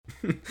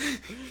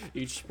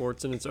Each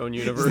sport's in its own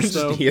universe,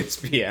 though.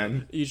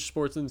 ESPN. Each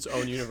sport's in its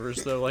own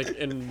universe, though. Like,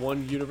 in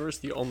one universe,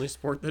 the only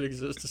sport that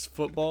exists is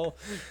football.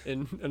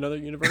 In another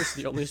universe,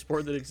 the only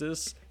sport that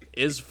exists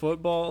is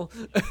football.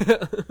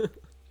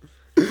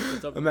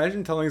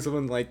 Imagine telling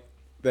someone, like,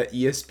 that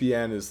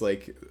ESPN is,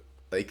 like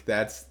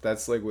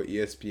that's like what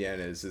ESPN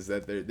is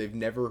that they've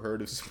never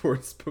heard of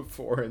sports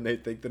before, and they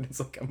think that it's,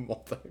 like, a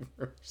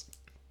multiverse.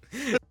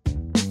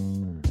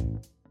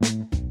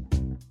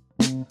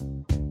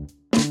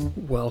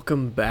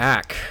 Welcome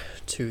back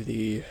to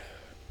the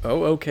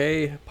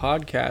OK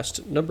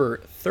podcast number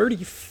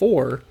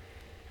 34,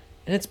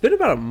 and it's been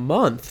about a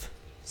month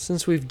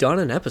since we've done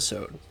an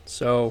episode,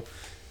 so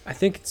I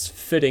think it's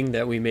fitting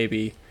that we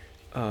maybe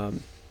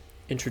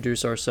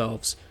introduce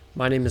ourselves.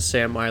 My name is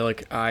Sam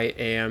Milik. I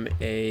am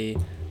a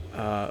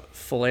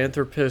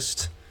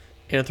philanthropist,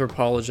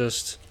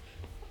 anthropologist,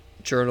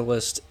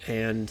 journalist,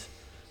 and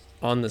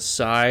on the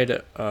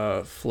side,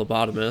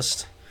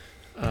 phlebotomist.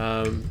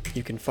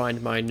 You can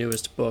find my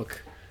newest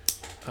book,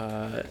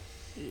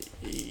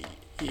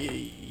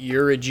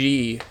 You're a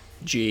G,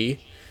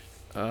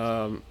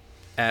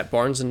 at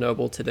Barnes &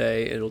 Noble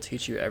today. It'll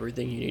teach you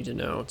everything you need to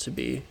know to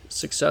be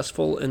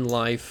successful in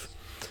life.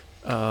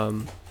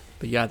 But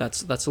yeah,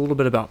 that's a little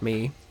bit about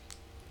me.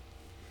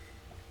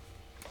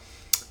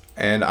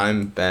 And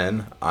I'm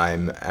Ben.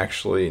 I'm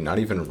actually not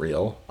even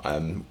real.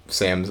 I'm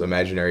Sam's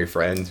imaginary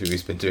friend who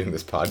he's been doing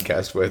this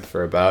podcast with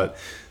for about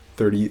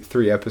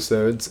 33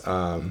 episodes.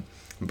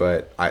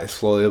 But I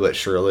slowly but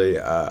surely,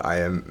 I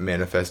am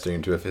manifesting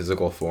into a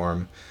physical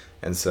form.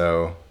 And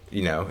so,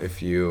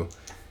 if you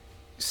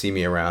see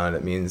me around,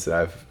 it means that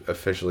I've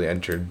officially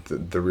entered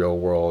the real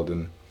world.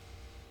 And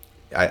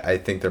I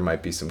think there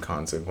might be some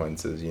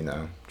consequences,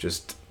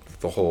 just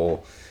the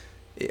whole...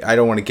 I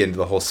don't want to get into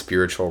the whole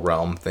spiritual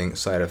realm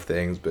side of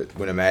things, but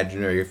when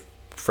imaginary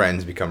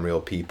friends become real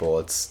people,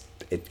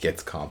 it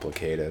gets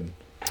complicated.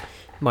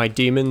 My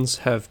demons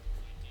have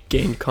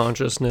gained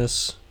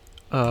consciousness.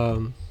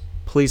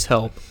 Please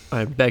help.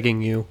 I'm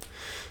begging you.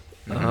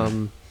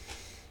 I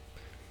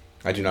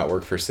do not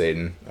work for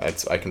Satan.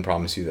 I can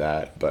promise you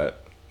that,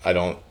 but I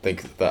don't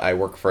think that I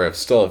work for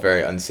still a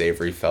very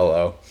unsavory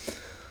fellow.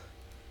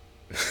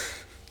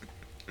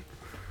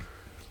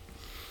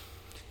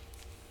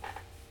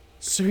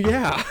 So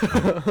yeah,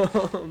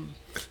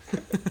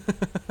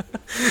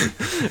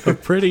 a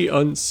pretty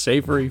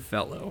unsavory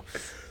fellow.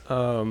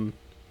 But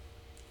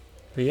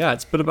yeah,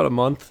 it's been about a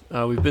month.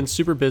 We've been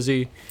super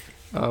busy.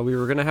 We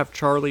were gonna have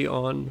Charlie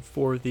on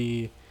for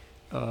the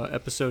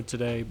episode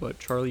today, but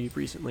Charlie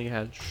recently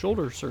had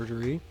shoulder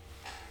surgery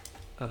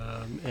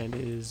and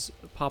is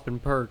popping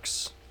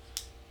perks,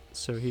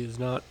 so he is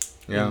not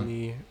in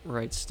the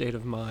right state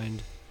of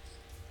mind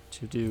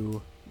to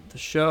do the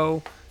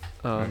show.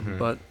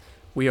 But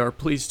we are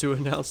pleased to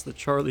announce that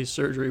Charlie's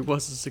surgery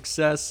was a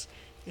success,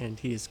 and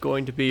he is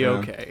going to be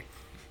okay.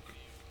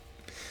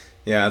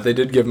 Yeah, they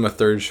did give him a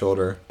third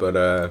shoulder,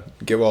 but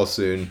get well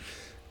soon,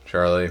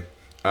 Charlie.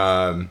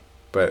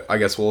 But I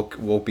guess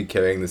we'll be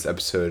carrying this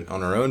episode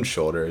on our own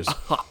shoulders to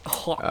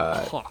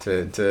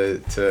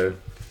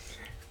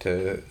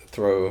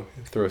throw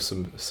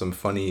some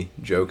funny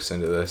jokes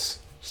into this.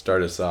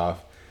 Start us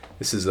off.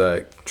 This is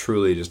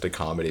truly just a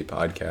comedy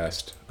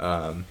podcast.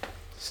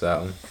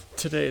 So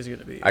today is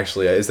gonna be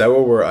actually, is that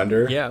what we're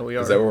under? Yeah, we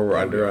are. Is that what we're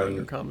under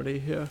on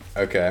comedy? Yeah.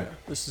 Okay.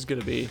 This is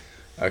gonna be.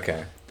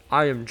 Okay.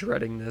 I am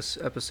dreading this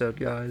episode,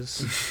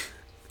 guys.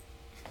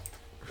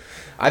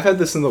 I've had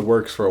this in the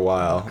works for a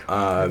while.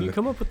 Have you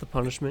come up with the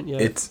punishment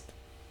yet?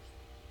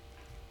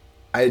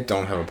 I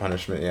don't have a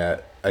punishment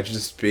yet. I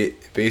just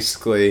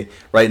basically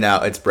right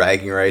now it's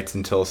bragging rights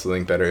until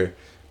something better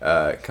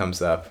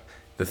comes up.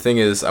 The thing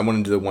is, I want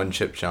to do the one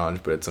chip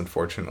challenge, but it's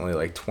unfortunately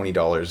like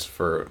 $20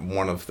 for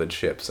one of the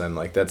chips. I'm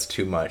like, that's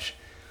too much.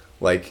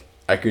 Like,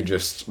 I could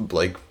just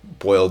like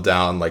boil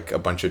down like a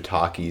bunch of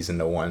Takis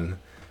into one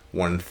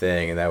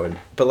thing, and that would.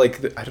 But like,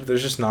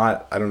 there's just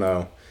not. I don't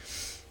know,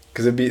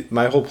 because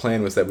my whole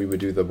plan was that we would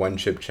do the one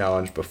chip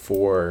challenge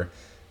before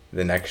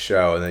the next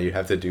show, and then you'd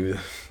have to do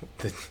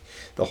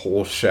the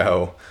whole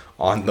show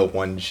on the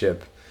one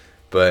chip,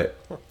 but.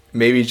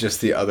 Maybe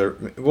just the other.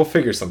 We'll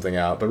figure something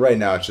out. But right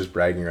now it's just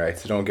bragging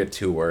rights. So don't get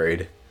too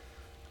worried.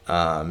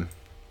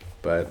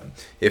 But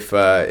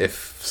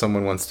if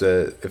someone wants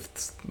to,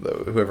 if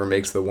whoever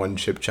makes the one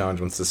chip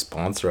challenge wants to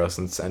sponsor us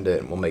and send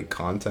it, and we'll make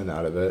content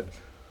out of it.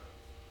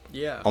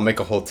 Yeah. I'll make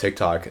a whole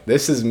TikTok.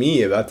 This is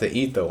me about to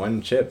eat the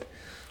one chip.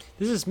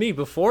 This is me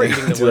before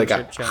eating the one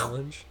chip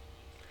challenge.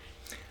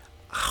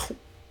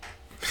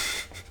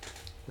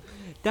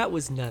 That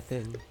was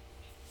nothing.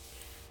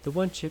 The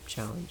one chip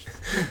challenge.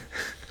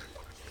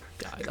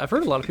 I've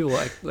heard a lot of people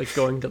like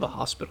going to the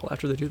hospital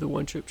after they do the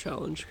one chip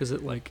challenge because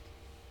it like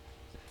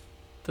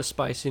the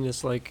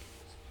spiciness like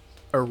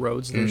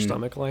erodes their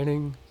stomach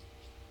lining.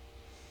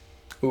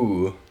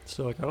 Ooh.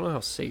 So like I don't know how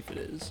safe it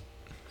is.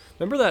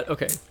 Remember that?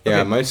 Okay.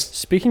 Yeah.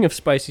 Speaking of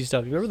spicy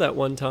stuff, you remember that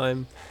one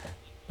time?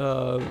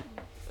 We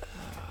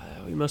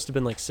must have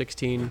been like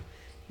 16,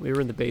 we were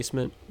in the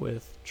basement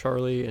with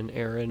Charlie and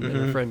Aaron and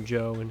Mhm. her friend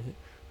Joe, and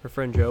her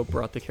friend Joe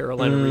brought the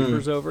Carolina Mm.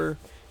 Reapers over,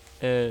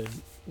 and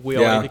we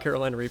all Yeah. ate the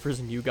Carolina Reapers,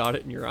 and you got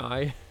it in your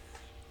eye.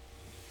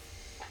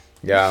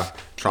 Yeah,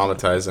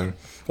 traumatizing.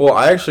 Well,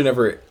 I actually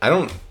never. I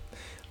don't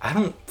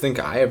think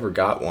I ever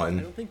got I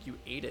one. don't think you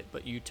ate it,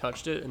 but you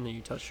touched it, and then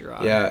you touched your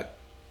eye. Yeah,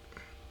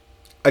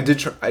 I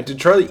did. Did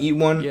Charlie eat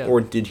one, Yeah.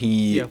 or did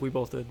he? Yeah, we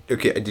both did.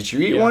 Okay, did you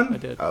eat Yeah, one? I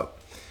did. Oh,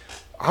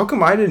 how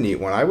come I didn't eat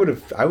one? I would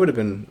have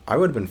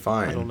been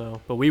fine. I don't know,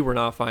 but we were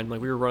not fine.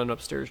 Like, we were running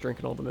upstairs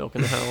drinking all the milk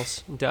in the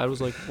house. And Dad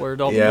was like, "Where'd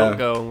all the Yeah. milk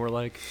go?" And we're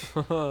like,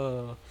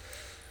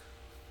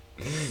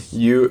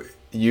 You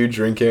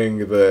drinking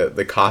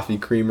the coffee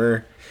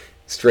creamer,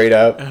 straight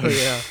up. "Oh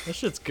yeah, that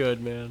shit's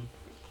good, man.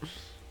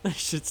 That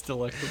shit's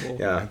delectable."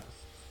 Yeah.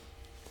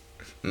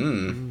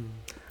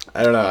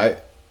 I don't know.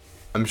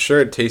 I'm sure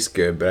it tastes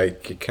good, but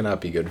it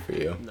cannot be good for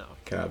you. No,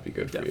 Cannot be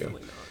good for you.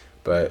 definitely not.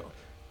 But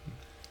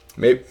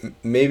No.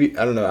 maybe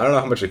I don't know. I don't know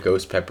how much a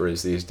ghost pepper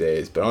is these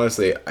days. But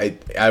honestly,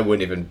 I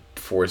wouldn't even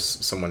force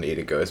someone to eat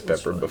a ghost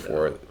Let's pepper find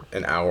before out.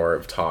 an hour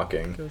of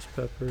talking. Ghost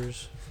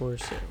peppers for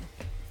sale.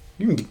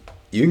 You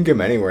can get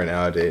them anywhere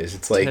nowadays.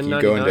 It's like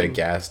you go into a $10.99.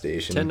 gas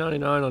station.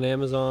 $10.99 on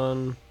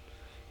Amazon.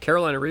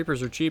 Carolina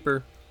Reapers are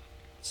cheaper.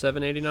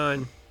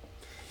 $7.89.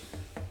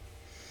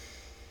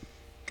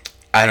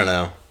 I don't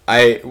know.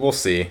 We'll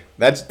see.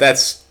 That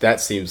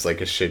seems like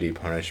a shitty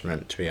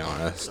punishment, to be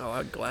honest. Oh,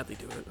 I'd gladly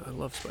do it. I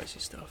love spicy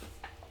stuff.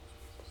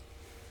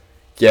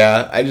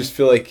 Yeah, I just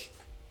feel like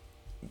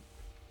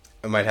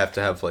I might have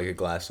to have like a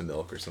glass of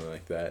milk or something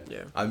like that.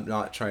 Yeah. I'm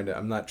not trying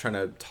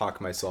to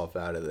talk myself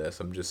out of this.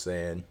 I'm just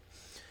saying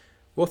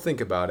we'll think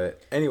about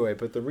it. Anyway,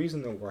 but the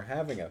reason that we're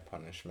having a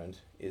punishment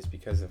is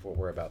because of what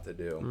we're about to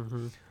do.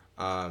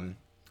 Mm-hmm.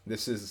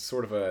 This is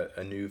sort of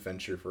a new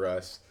venture for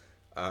us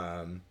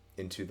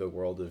into the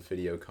world of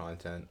video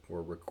content.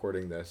 We're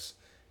recording this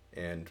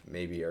and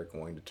maybe are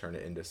going to turn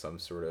it into some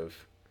sort of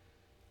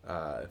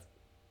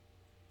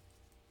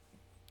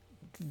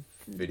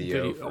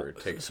video for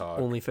TikTok.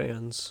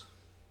 OnlyFans.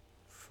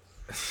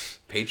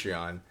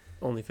 Patreon.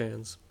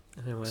 OnlyFans.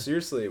 Anyway.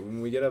 Seriously,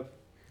 when we get up,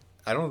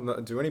 I don't know.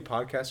 Do any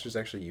podcasters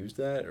actually use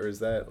that, or is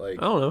that like?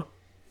 I don't know.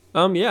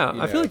 Yeah,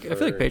 I feel like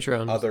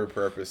Patreon. Other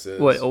purposes.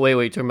 Wait,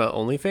 you talking about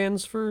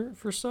OnlyFans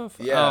for stuff?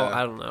 Yeah. Oh,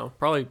 I don't know.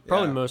 Probably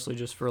Yeah. mostly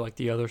just for like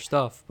the other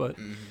stuff, but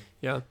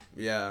yeah.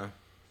 Yeah.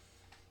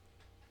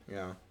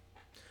 Yeah.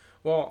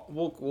 Well,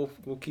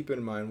 we'll keep it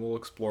in mind. We'll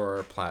explore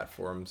our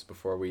platforms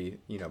before we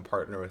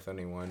partner with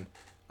anyone.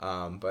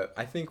 But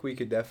I think we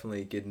could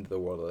definitely get into the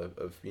world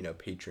of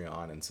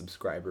Patreon and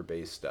subscriber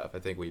based stuff. I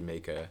think we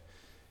make a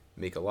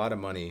lot of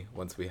money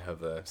once we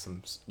have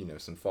some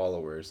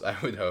followers. I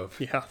would hope.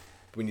 Yeah.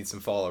 We need some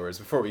followers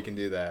before we can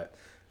do that.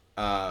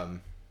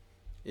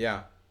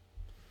 Yeah.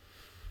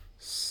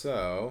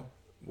 So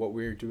what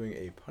we're doing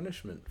a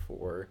punishment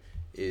for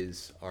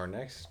is our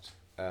next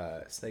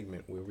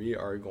segment where we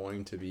are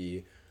going to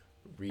be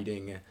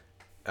reading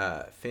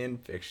fan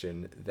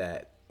fiction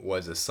that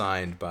was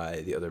assigned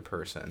by the other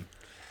person.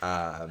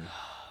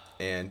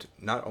 And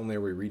not only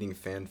are we reading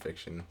fan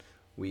fiction,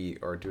 we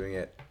are doing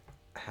it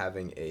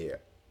having a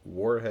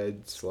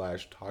warhead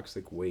 /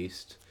 toxic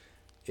waste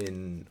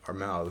in our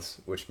mouths,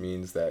 which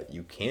means that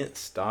you can't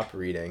stop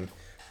reading.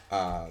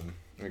 Let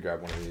me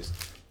grab one of these.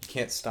 You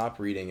can't stop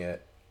reading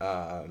it.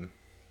 I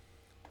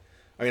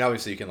mean,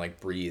 obviously you can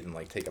like breathe and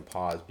like take a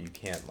pause, but you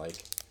can't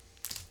like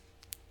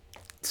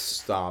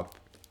stop.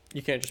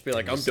 You can't just be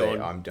like, and I'm just say,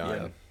 done. I'm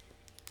done.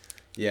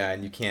 Yeah,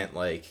 and you can't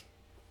like.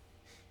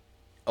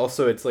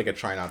 Also, it's like a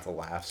try not to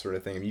laugh sort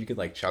of thing. I mean, you could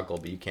like chuckle,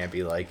 but you can't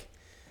be like,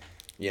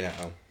 you got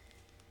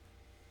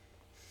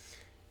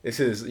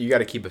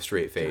to keep a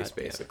straight face, God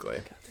damn it. basically.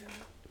 God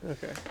damn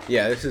it. Okay.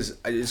 Yeah,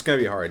 it's gonna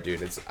be hard,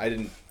 dude.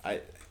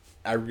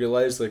 I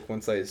realized like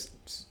once I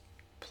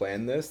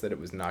planned this that it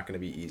was not gonna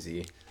be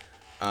easy.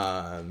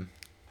 Now,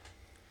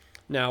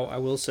 I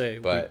will say,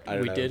 But I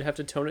don't we know. did have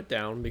to tone it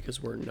down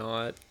because we're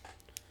not...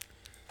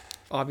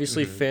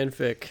 Obviously,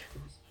 Mm-hmm. fanfic,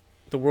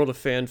 the world of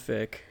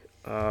fanfic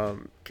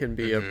can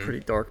be a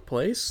pretty dark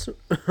place.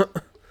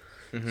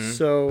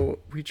 So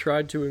we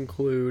tried to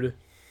include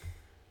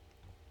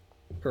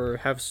or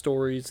have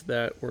stories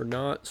that were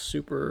not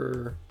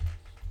super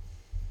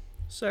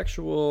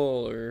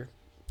sexual or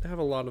have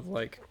a lot of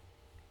like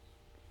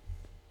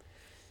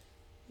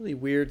really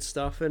weird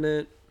stuff in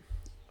it.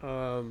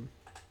 That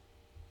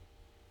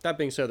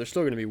being said, they're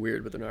still going to be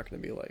weird, but they're not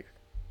going to be like,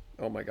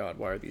 oh my god,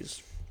 why are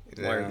these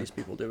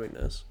people doing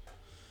this?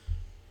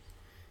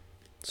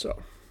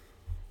 So.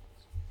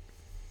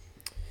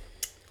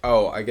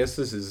 Oh, I guess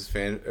this is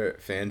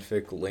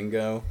fanfic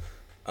lingo,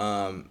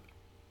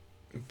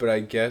 but I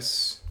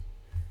guess,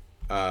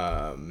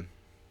 like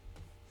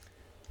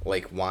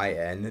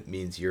YN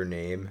means your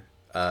name,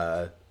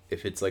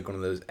 if it's like one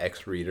of those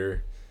X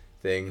reader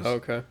things.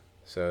 Okay.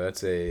 So that's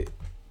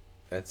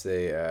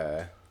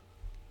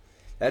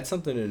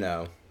something to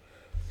know.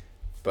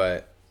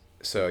 But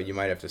so you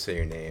might have to say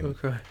your name.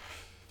 Okay.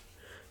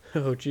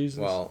 Oh Jesus.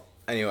 Well,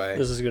 anyway,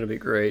 This is gonna be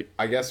great.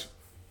 I guess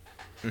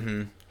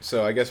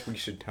So I guess we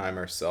should time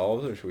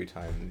ourselves, or should we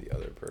time the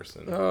other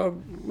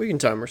person? We can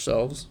time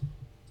ourselves.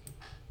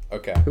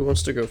 Okay. Who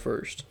wants to go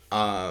first?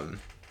 I'm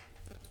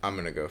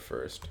gonna go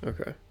first.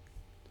 Okay.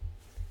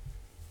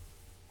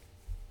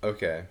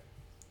 Okay.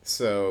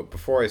 So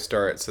before I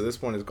start, so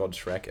this one is called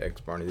Shrek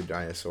X Barney the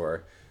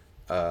Dinosaur.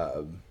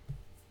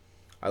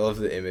 I love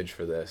the image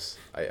for this.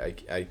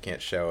 I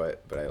can't show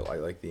it, but I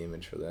like the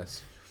image for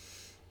this.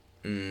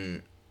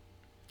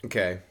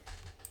 Okay.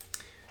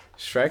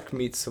 Shrek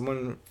meets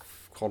someone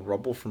called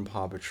Rubble from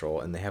Paw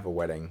Patrol, and they have a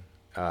wedding.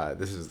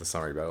 This is the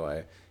summary, by the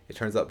way. It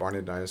turns out Barney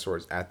the Dinosaur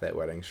is at that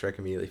wedding. Shrek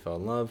immediately fell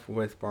in love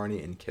with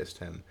Barney and kissed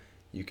him.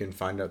 You can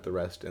find out the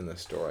rest in the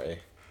story.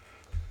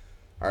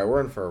 Alright,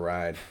 we're in for a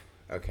ride.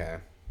 Okay.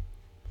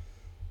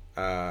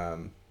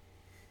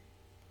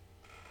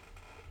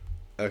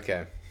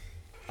 Okay.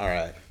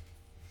 Alright.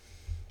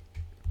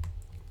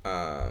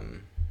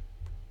 Damn,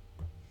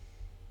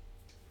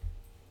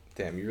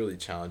 you really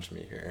challenged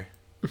me here.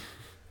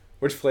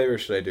 Which flavor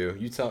should I do?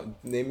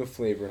 Name a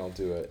flavor and I'll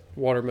do it.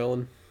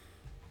 Watermelon.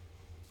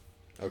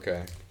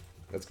 Okay.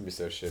 That's gonna be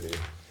so shitty.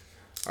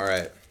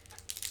 Alright.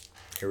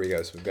 Here we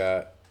go. So we've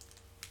got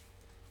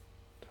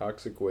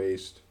toxic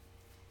waste.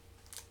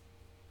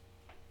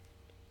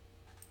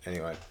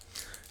 Anyway.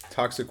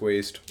 Toxic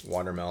waste,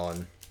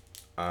 watermelon.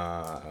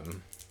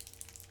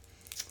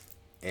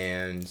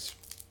 And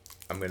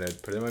I'm gonna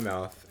put it in my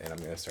mouth and I'm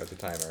gonna start the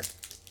timer.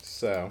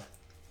 So,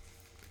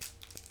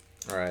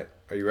 alright.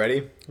 Are you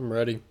ready? I'm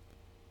ready.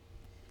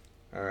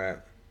 Alright.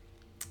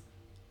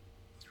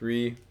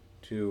 3,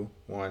 2,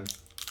 1.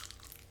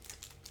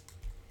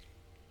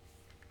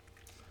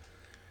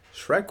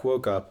 Shrek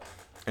woke up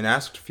and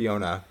asked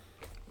Fiona,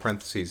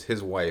 parentheses,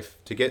 his wife,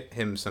 to get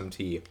him some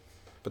tea,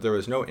 but there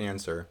was no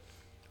answer.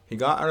 He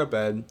got out of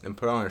bed and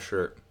put on a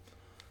shirt.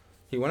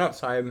 He went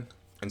outside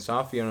and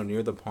saw Fiona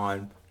near the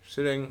pond,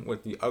 sitting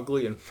with the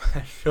ugly and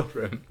fat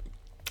children.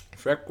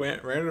 Shrek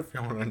ran to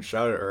Fiona and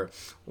shouted at her,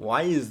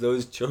 "Why is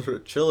those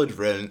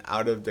children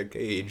out of the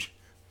cage?"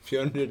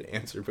 Fiona didn't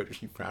answer, but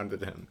she frowned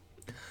at him.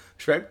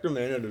 Shrek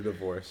demanded a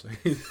divorce, so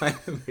he signed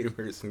the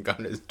papers and got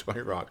his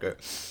toy rocket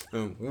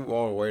and flew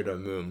all the way to the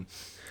moon.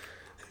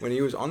 When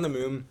he was on the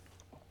moon,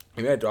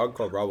 he met a dog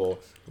called Rubble,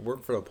 who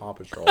worked for the Paw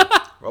Patrol.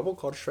 Rubble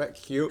called Shrek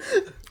cute,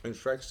 and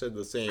Shrek said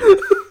the same.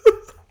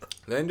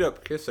 They ended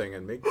up kissing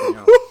and making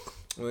out.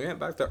 When they went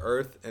back to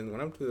Earth and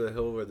went up to the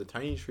hill where the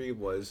tiny tree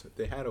was,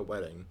 they had a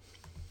wedding.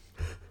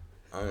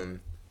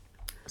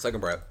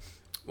 Second part.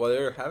 While they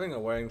were having a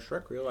wedding,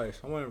 Shrek realized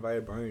someone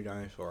invited Barney the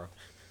Dinosaur.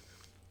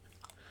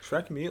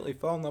 Shrek immediately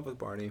fell in love with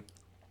Barney,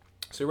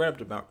 so he ran up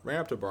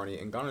to Barney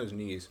and got on his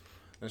knees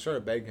and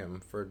started begging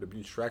him to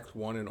be Shrek's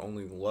one and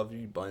only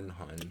lovey bun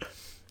hun.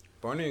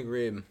 Barney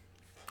agreed and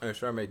they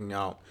started making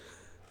out.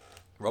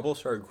 Rubble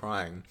started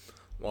crying,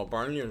 while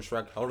Barney and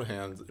Shrek held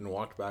hands and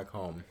walked back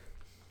home.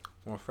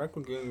 While Shrek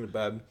was getting to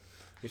bed,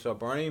 he saw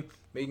Barney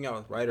making out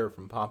with Ryder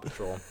from Paw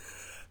Patrol.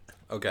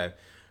 Okay.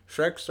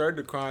 Shrek started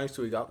to cry,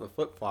 so he got the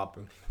flip-flop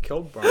and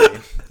killed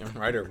Barney and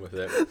Ryder with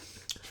it.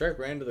 Shrek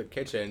ran to the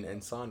kitchen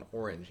and saw an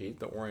orange. He ate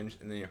the orange,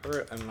 and then he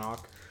heard a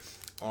knock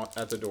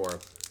at the door.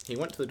 He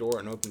went to the door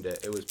and opened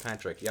it. It was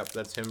Patrick. Yep,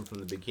 that's him from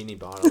the Bikini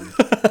Bottom.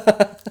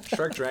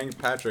 Shrek dragged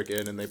Patrick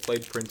in, and they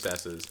played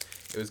princesses.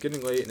 It was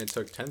getting late, and it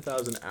took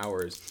 10,000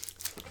 hours.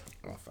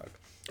 Oh, fuck.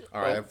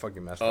 Alright, I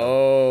fucking messed up.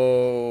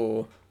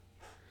 Oh.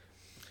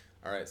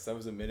 Alright, so that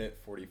was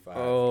 1:45.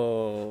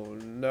 Oh,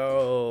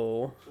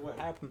 no. So what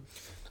happened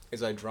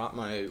is I dropped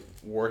my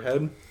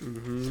warhead.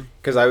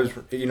 Because I was,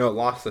 it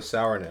lost the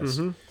sourness.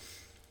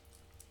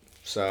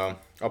 So,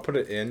 I'll put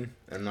it in.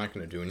 I'm not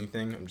going to do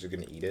anything. I'm just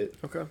going to eat it.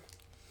 Okay.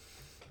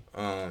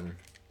 So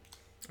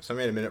I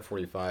made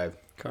 1:45.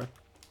 Okay.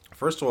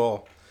 First of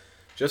all,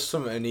 just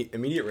some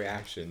immediate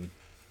reaction.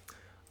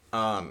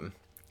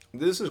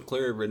 This is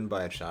clearly written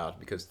by a child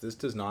because this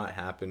does not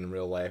happen in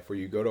real life where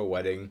you go to a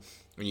wedding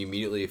and you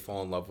immediately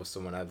fall in love with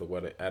someone at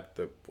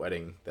the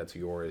wedding that's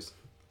yours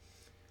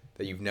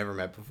that you've never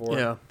met before.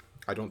 Yeah.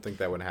 I don't think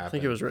that would happen. I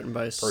think it was written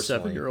by a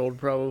 7-year-old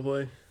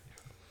probably.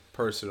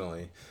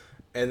 Personally.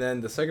 And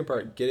then the second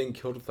part, getting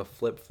killed with a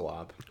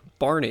flip-flop.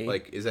 Barney.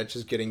 Like, is that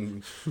just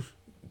getting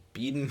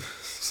beaten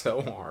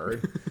so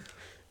hard?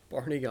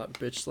 Barney got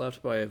bitch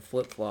slapped by a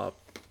flip-flop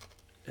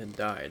and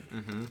died.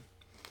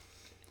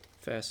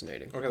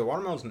 Fascinating. Okay, the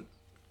watermelon's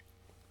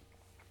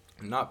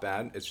not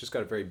bad. It's just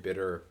got a very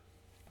bitter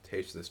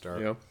taste to the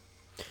start. Yeah.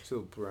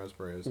 So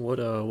raspberries.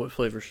 What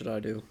flavor should I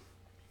do?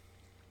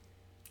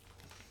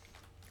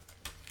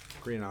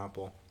 Green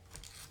apple.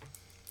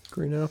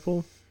 Green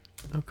apple?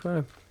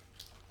 Okay.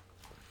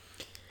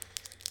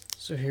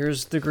 So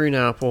here's the green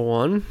apple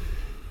one,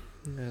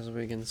 as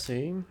we can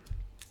see.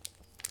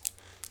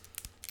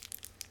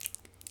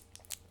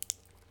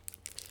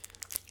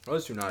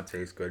 Those do not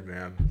taste good,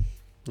 man.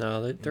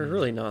 No, they're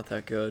really not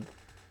that good.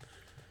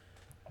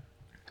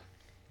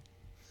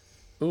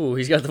 Ooh,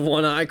 he's got the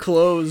one eye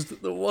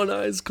closed. The one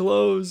eye's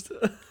closed.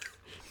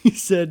 He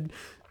said...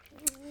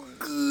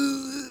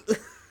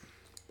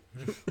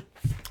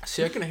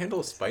 See, I can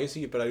handle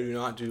spicy, but I do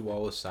not do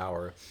well with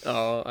sour.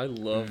 Oh, I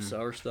love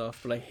sour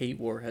stuff, but I hate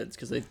warheads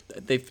because I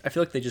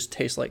feel like they just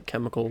taste like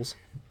chemicals.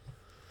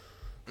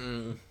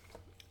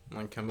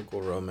 My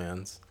Chemical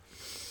Romance.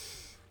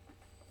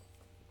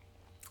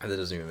 That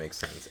doesn't even make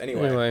sense.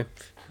 Anyway,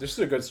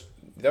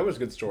 that was a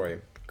good story.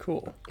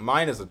 Cool.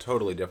 Mine is a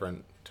totally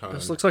different tone.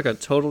 This looks like a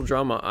Total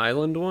Drama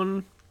Island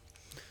one.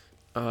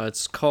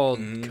 It's called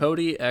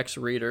Cody X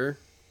Reader.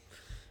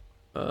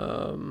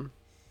 So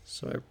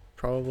I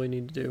probably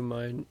need to do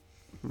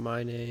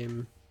my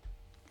name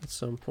at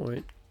some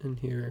point in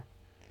here.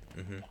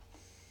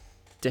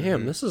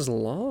 Damn, this is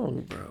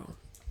long, bro.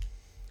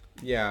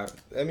 Yeah,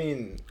 I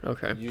mean,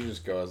 okay. You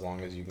just go as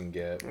long as you can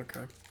get.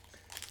 Okay.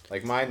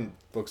 Like mine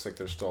looks like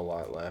there's still a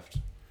lot left.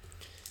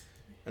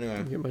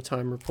 Anyway, Get my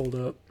timer pulled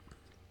up.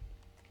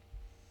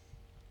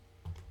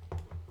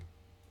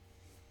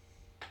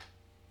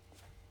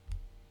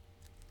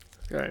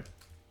 Okay.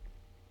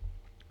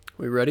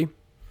 We ready?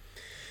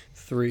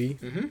 3,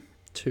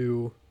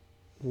 2,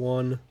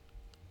 1.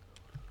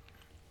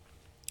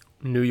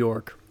 New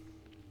York.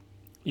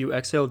 You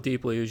exhale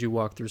deeply as you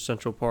walk through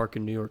Central Park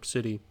in New York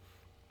City.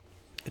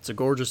 It's a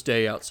gorgeous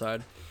day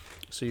outside,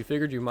 so you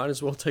figured you might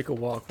as well take a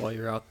walk while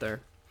you're out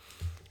there.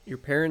 Your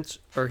parents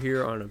are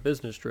here on a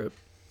business trip,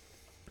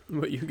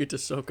 but you get to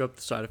soak up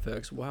the side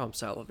effects. Wow, I'm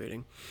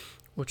salivating.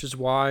 Which is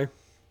why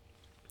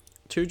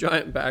 2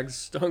 giant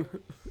bags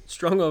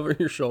strung over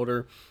your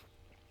shoulder,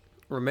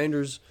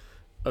 remainders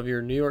of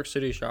your New York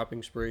City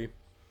shopping spree.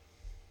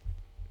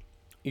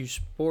 You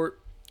sport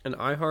an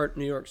I Heart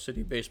New York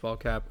City baseball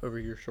cap over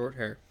your short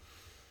hair.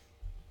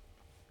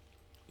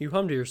 You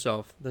hum to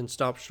yourself, then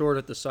stop short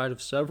at the sight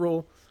of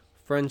several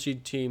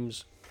frenzied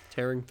teams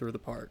tearing through the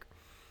park.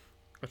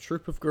 A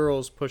troop of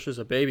girls pushes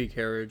a baby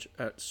carriage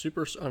at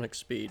supersonic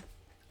speed.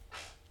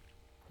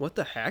 What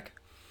the heck?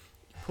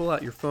 You pull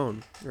out your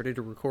phone, ready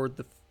to record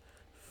the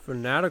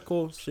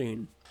fanatical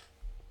scene.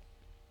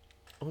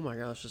 Oh my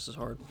gosh, this is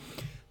hard.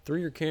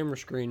 Through your camera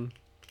screen,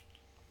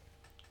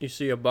 you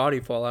see a body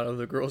fall out of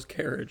the girl's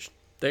carriage.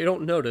 They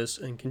don't notice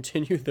and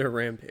continue their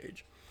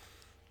rampage.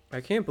 I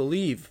can't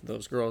believe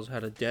those girls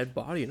had a dead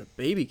body in a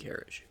baby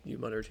carriage, you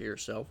mutter to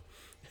yourself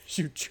as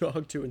you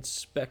jog to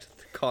inspect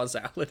the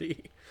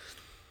causality.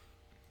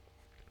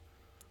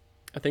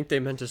 I think they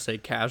meant to say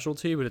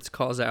casualty, but it's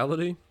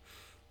causality.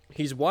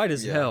 He's white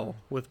as hell,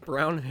 with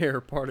brown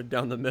hair parted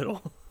down the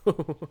middle.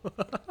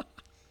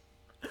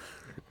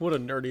 What a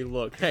nerdy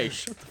look. Hey,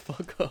 shut the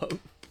fuck up.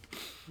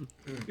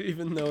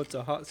 Even though it's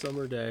a hot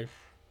summer day,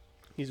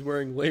 he's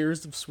wearing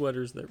layers of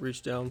sweaters that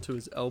reach down to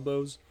his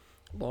elbows,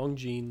 long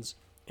jeans,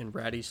 and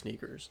ratty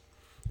sneakers.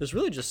 This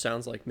really just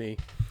sounds like me.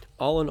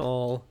 All in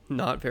all,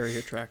 not very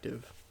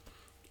attractive.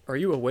 Are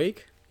you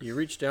awake? You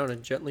reach down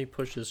and gently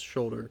push his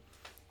shoulder.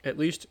 At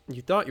least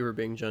you thought you were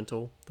being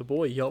gentle. The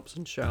boy yelps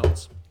and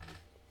shouts.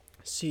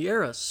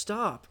 Sierra,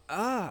 stop!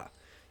 Ah!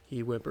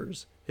 He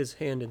whimpers, his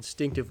hand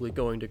instinctively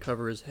going to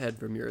cover his head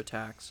from your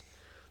attacks.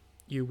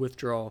 You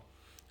withdraw.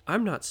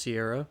 I'm not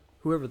Sierra,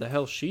 whoever the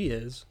hell she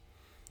is.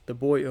 The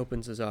boy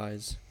opens his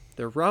eyes.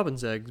 They're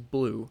robin's eggs,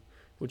 blue,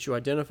 which you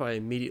identify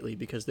immediately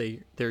because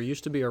there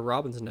used to be a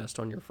robin's nest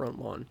on your front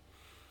lawn.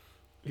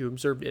 You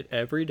observed it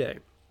every day,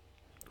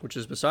 which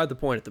is beside the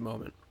point at the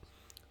moment.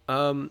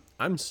 I'm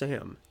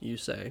Sam, you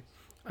say.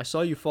 I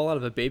saw you fall out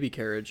of a baby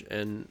carriage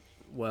and,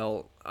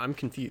 well, I'm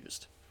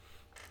confused.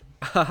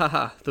 Ha ha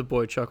ha, the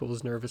boy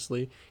chuckles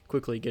nervously,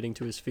 quickly getting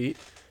to his feet.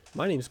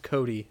 My name's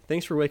Cody.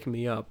 Thanks for waking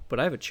me up, but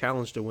I have a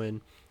challenge to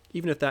win,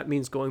 even if that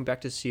means going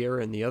back to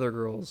Sierra and the other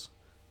girls.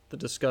 The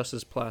disgust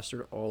is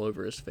plastered all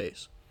over his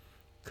face.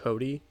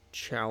 Cody,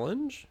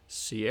 challenge?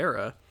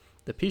 Sierra?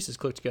 The pieces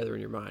click together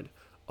in your mind.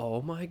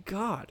 Oh my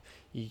god,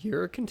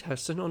 you're a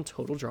contestant on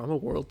Total Drama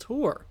World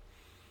Tour.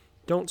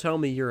 Don't tell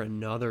me you're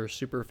another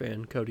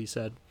superfan, Cody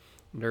said,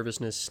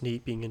 nervousness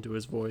seeping into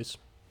his voice.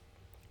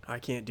 I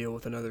can't deal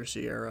with another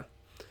Sierra.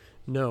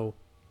 No,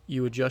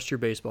 you adjust your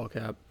baseball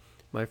cap.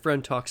 My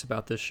friend talks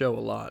about this show a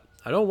lot.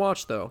 I don't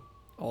watch, though.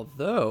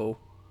 Although,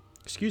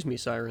 excuse me,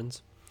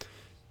 sirens.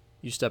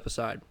 You step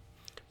aside.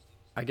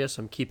 I guess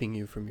I'm keeping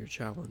you from your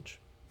challenge.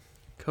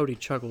 Cody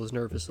chuckles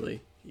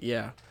nervously.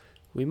 Yeah,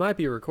 we might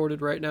be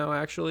recorded right now,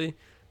 actually.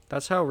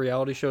 That's how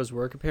reality shows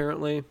work,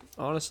 apparently.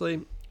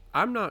 Honestly,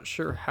 I'm not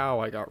sure how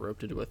I got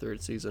roped into a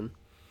 3rd season.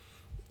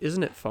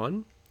 Isn't it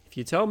fun? If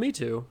you tell me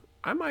to,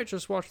 I might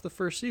just watch the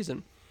 1st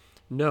season.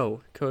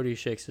 No, Cody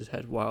shakes his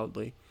head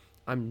wildly.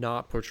 I'm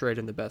not portrayed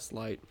in the best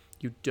light.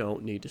 You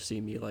don't need to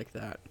see me like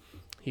that.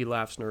 He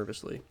laughs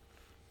nervously.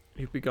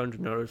 You've begun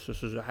to notice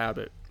this is a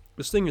habit.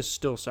 This thing is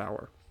still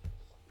sour.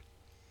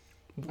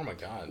 Oh my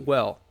god.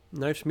 Well,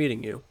 nice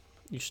meeting you.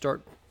 You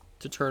start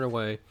to turn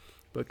away,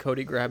 but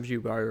Cody grabs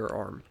you by your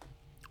arm.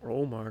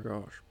 Oh my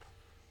gosh.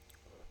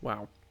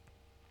 Wow.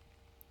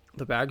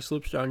 The bag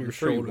slips down your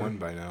shoulder. I'm sure you won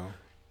by now.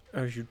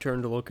 As you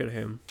turn to look at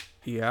him.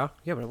 Yeah,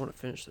 but I want to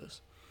finish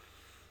this.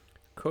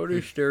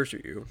 Cody stares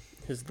at you.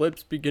 His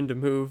lips begin to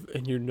move,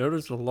 and you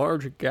notice a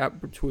large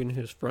gap between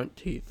his front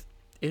teeth.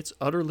 It's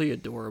utterly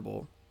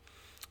adorable.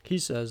 He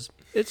says,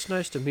 "It's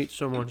nice to meet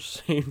someone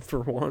sane for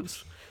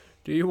once.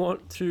 Do you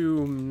want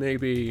to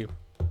maybe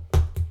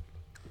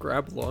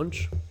grab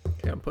lunch?"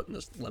 Okay, I'm putting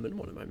this lemon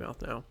one in my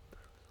mouth now.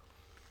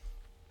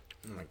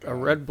 Oh my God. A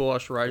red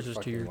blush rises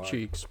to fucking your luck.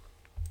 cheeks.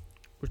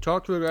 We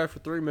talked to a guy for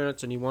 3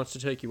 minutes and he wants to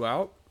take you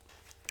out.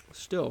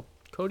 Still,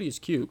 Cody is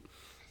cute,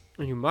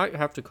 and you might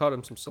have to cut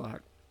him some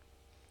slack.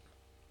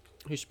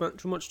 He spent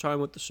too much time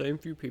with the same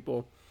few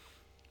people.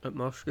 It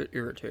must get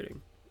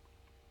irritating.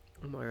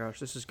 Oh my gosh,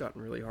 this has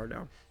gotten really hard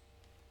now.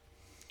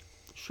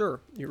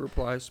 Sure, you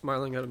reply,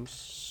 smiling at him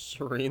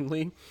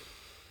serenely.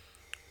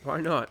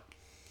 Why not?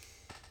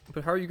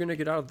 But how are you going to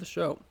get out of the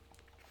show?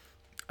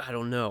 I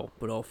don't know,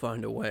 but I'll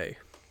find a way,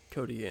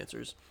 Cody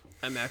answers.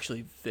 I'm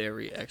actually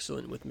very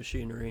excellent with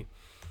machinery.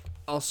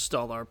 I'll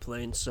stall our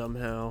plane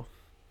somehow.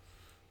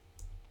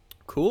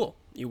 Cool,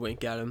 you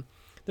wink at him.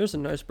 There's a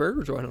nice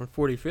burger joint on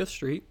 45th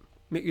Street.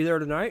 Meet you there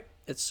tonight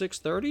at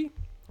 6:30?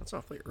 That's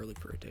awfully early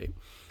for a date.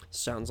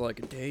 Sounds like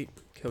a date,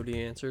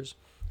 Cody answers.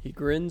 He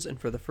grins, and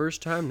for the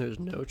first time, there's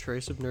no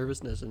trace of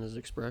nervousness in his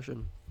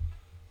expression.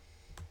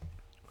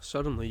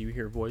 Suddenly, you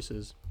hear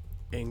voices.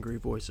 Angry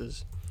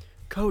voices.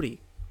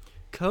 Cody!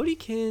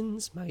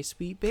 Codykins, my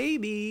sweet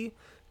baby!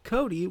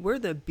 Cody, where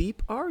the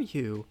beep are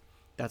you?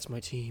 That's my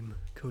team,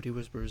 Cody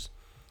whispers.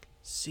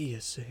 See ya,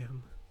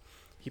 Sam.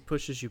 He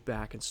pushes you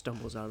back and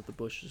stumbles out of the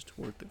bushes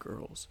toward the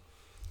girls.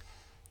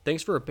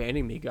 Thanks for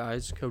abandoning me,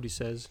 guys, Cody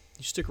says.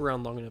 You stick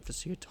around long enough to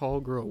see a tall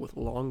girl with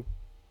long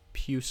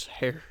puce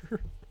hair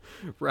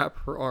wrap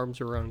her arms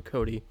around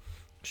Cody.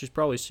 She's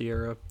probably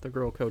Sierra, the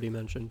girl Cody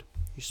mentioned.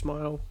 You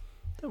smile,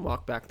 then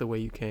walk back the way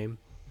you came.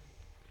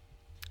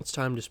 It's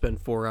time to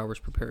spend 4 hours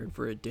preparing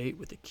for a date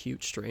with a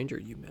cute stranger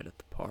you met at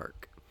the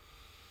park.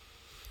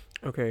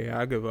 Okay, yeah,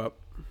 I give up.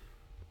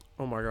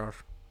 Oh my gosh.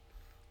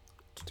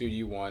 Dude,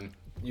 you won.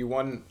 You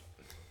won.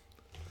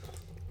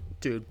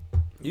 Dude.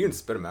 You can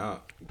spit them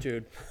out.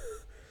 Dude.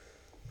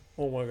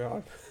 Oh my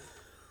god.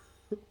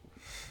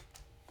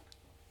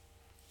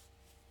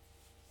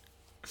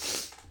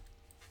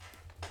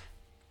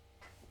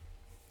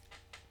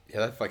 Yeah,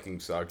 that fucking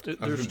sucked.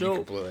 They're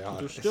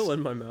still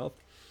in my mouth.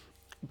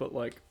 But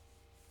like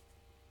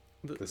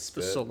the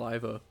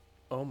saliva.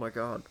 Oh my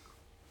god.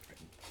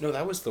 No,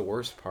 that was the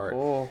worst part.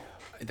 Oh.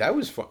 That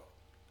was fun.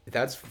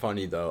 That's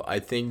funny though. I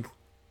think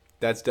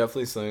that's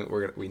definitely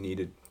something we need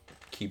to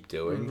keep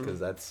doing because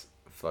that's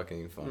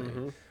fucking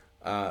funny.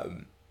 Mm-hmm.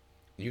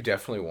 You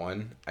definitely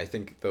won. I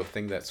think the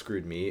thing that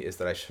screwed me is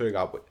that I should have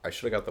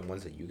got the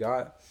ones that you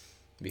got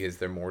because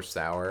they're more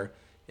sour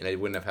and I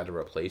wouldn't have had to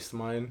replace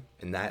mine,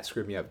 and that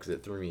screwed me up because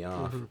it threw me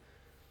off.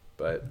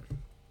 But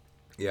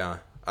yeah,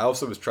 I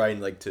also was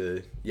trying oh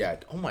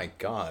my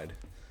god.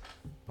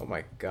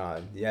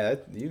 Yeah,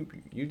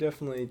 you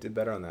definitely did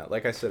better on that.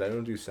 Like I said, I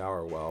don't do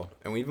sour well,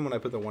 and even when I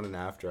put the one in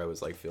after, I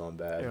was like feeling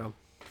bad. Yeah,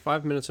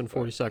 5 minutes and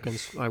 40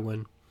 seconds. I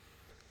win.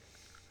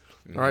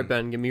 All right,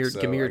 Ben, give me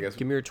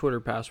your Twitter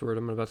password.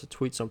 I'm about to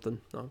tweet something.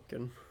 No, I'm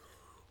kidding.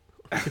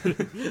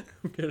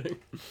 I'm kidding.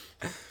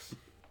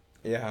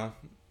 Yeah.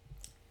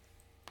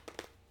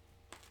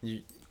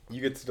 You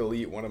get to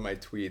delete one of my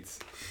tweets.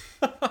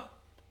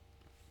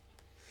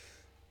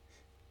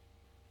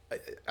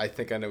 I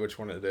think I know which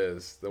one it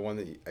is. The one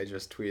that I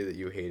just tweeted that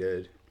you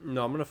hated.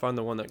 No, I'm gonna find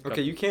the one that.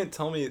 Okay, you can't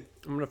tell me.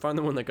 I'm gonna find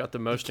the one that got the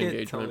most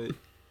engagement.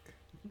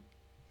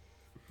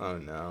 Oh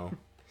no.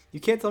 You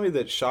can't tell me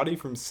that Shoddy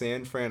from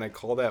San Fran, I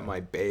call that my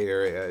Bay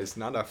Area, is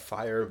not a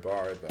fire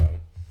bar,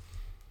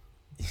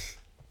 though.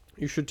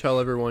 You should tell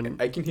everyone.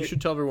 You should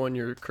tell everyone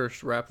your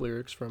cursed rap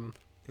lyrics from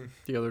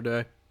the other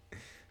day.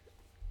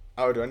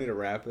 Oh, do I need to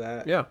rap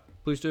that? Yeah,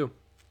 please do.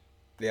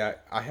 Yeah,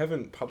 I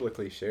haven't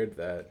publicly shared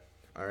that.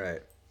 All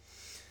right.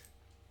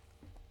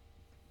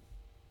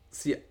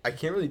 See, I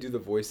can't really do the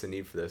voice I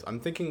need for this. I'm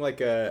thinking like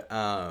a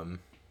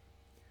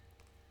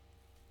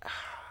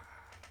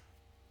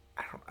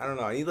I don't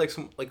know. I need like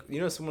someone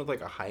with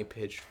like a high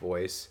pitched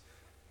voice.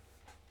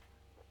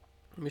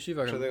 Let me see if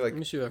I can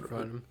find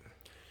him.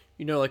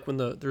 You know, like when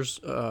there's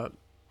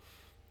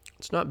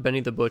it's not Benny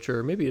the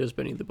Butcher. Maybe it is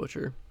Benny the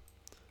Butcher.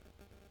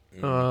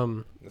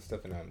 That's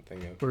definitely not a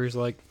thing yet. Where he's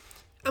like,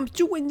 I'm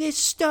doing this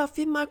stuff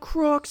in my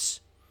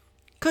Crocs,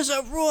 'cause I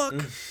rock.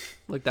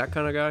 Like that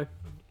kind of guy.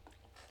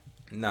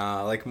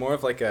 Nah, like more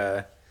of like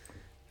they're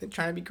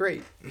trying to be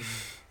great.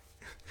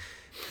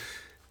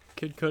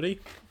 Kid Cudi?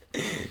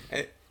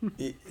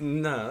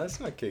 No, that's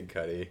not Kid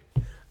Cudi.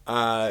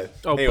 Anyway,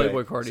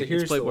 Playboy Cardi. So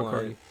here's Playboy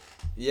Cardi.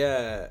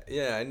 Yeah,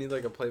 I need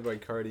like a Playboy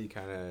Cardi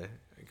kind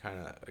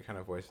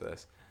of voice for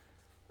this.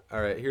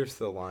 All right, here's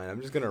the line. I'm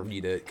just gonna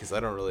read it because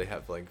I don't really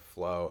have like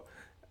flow.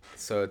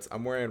 So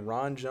I'm wearing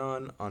Ron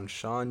John on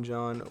Sean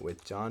John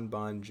with John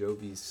Bon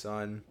Jovi's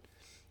son.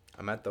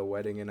 I'm at the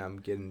wedding and I'm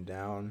getting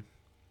down.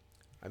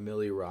 I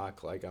Millie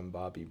rock like I'm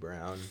Bobby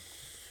Brown.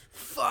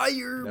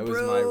 Fire, that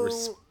bro.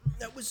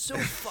 That was so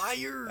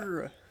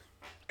fire.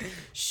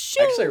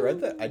 Actually, I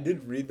read that. I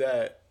did read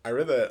that. I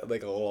read that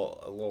like a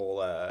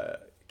little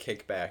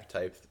kickback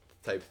type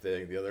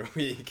thing the other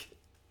week.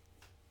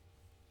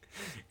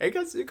 It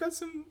got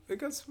some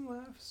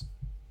laughs.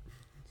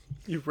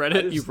 You read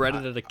it. You read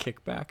it at a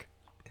kickback.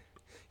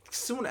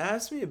 Someone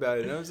asked me about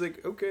it, and I was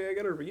like, okay, I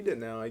gotta read it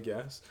now, I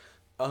guess.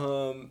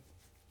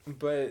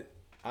 But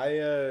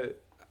I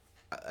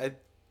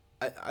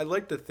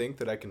like to think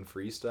that I can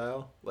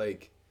freestyle.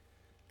 Like,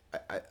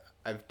 I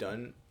I've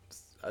done,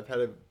 I've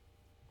had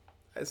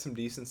some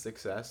decent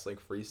success, like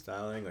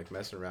freestyling, like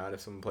messing around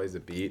if someone plays a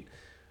beat.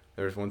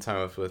 There was one time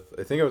I was with,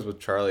 I think I was with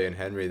Charlie and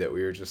Henry, that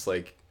we were just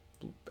like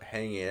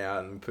hanging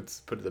out and put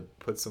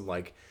some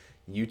like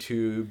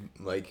YouTube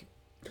like.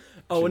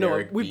 Oh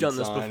no, we've beats done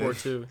this on before it.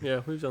 too.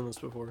 Yeah, we've done this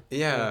before.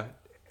 Yeah,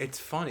 it's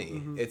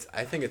funny. Mm-hmm.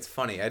 I think it's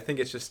funny. I think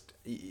it's just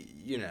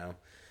you know,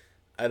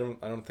 I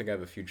don't think I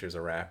have a future as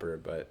a rapper,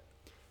 but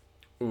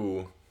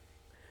ooh,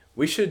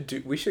 we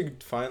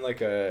should find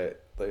like a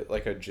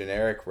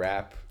generic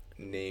rap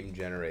name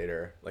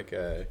generator, like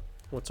a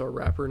What's our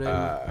rapper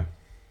name?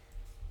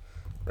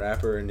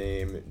 rapper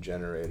name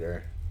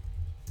generator.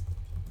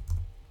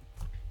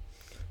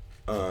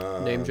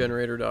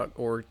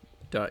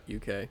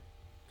 Namegenerator.org.uk.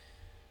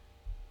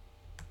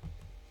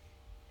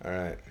 All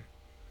right.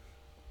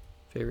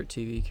 Favorite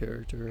TV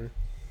character.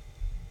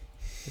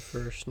 The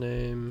first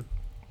name.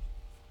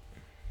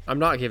 I'm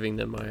not giving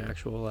them my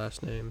actual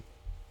last name.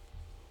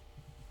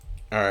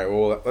 All right.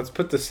 Well, let's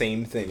put the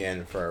same thing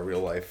in for our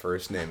real life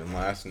first name and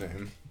last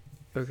name.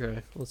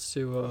 Okay, let's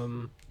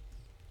do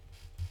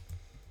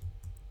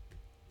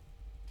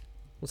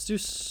let's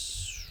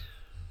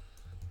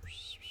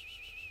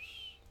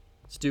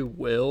do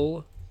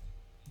Will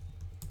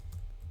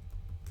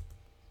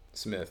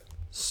Smith.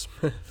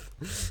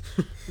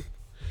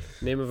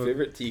 Name of a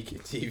Favorite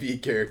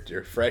TV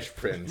character, Fresh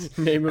Prince.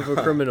 name of a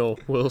criminal,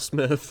 Will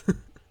Smith.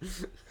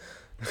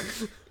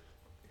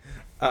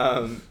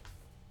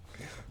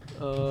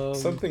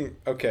 Something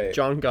okay.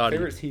 John Gotti.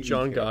 Favorite TV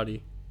John character.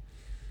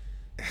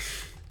 Gotti.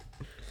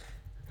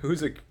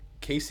 Who's a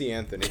Casey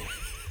Anthony?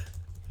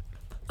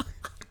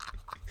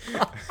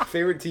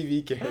 Favorite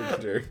TV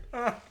character.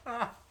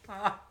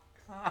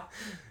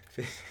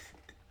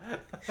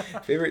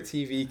 Favorite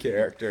TV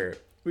character.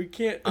 We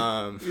can't.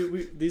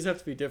 These have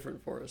to be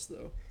different for us,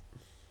 though.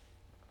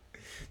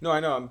 No, I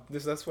know.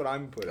 That's what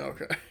I'm putting.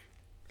 Okay.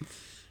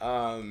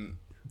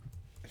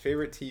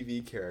 Favorite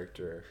TV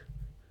character.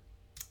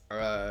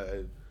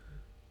 I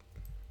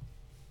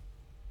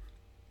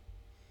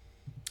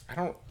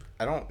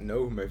don't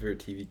know who my favorite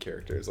TV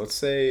character is. Let's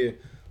say,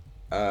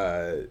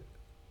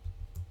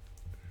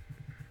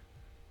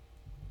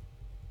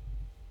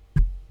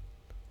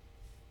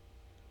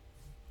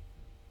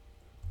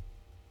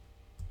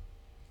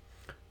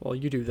 While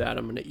you do that,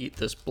 I'm gonna eat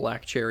this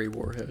black cherry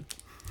warhead.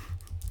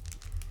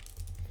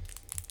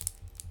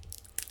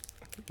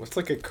 what's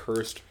like a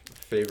cursed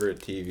favorite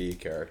TV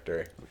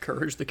character?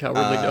 Courage the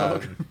Cowardly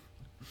Dog.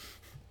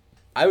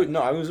 I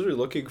was really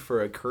looking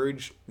for a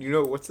Courage. You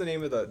know what's the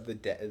name of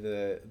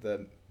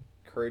the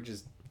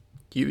Courage's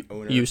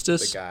owner?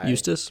 Eustace. The guy.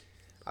 Eustace.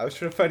 I was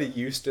trying to find a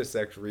Eustace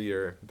X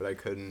reader, but I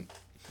couldn't.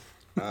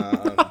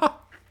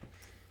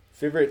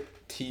 Favorite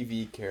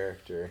TV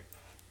character,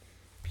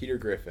 Peter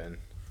Griffin.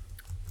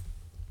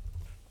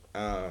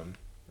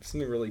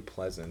 Something really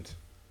pleasant.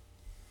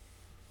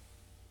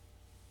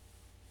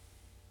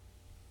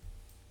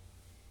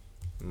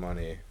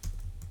 Money.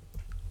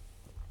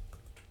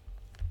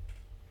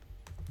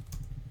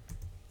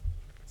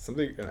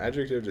 Something, an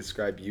adjective to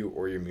describe you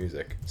or your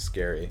music.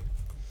 Scary.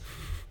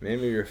 Name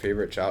of your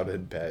favorite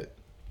childhood pet.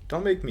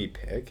 Don't make me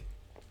pick.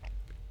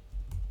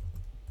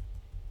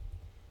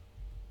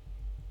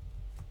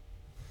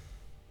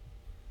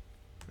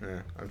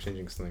 I'm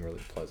changing something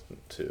really pleasant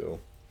too.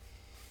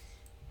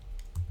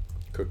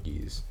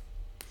 Cookies.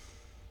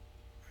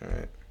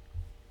 Alright.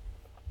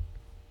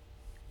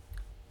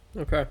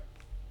 Okay.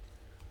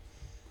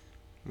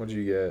 What'd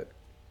you get?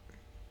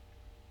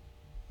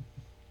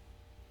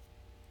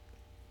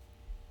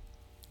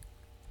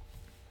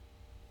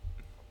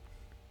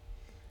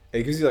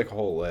 It gives you like a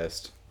whole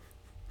list.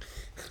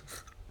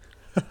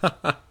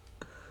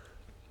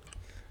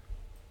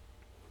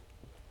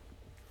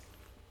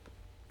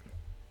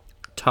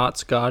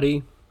 Tots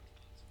Gotti.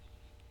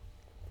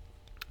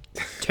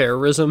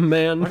 Terrorism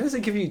Man. Why does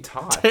it give you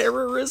tots?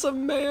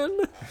 Terrorism Man.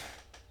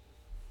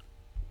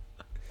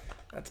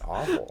 That's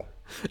awful.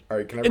 All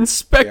right, can I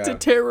Inspector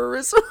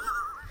Terrorism.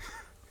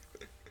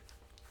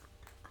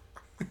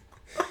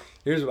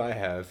 Here's what I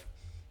have.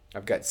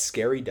 I've got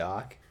Scary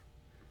Doc.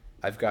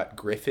 I've got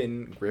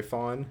Griffon,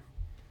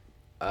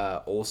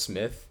 Ole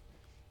Smith,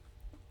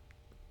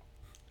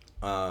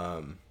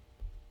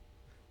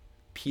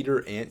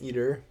 Peter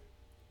Anteater,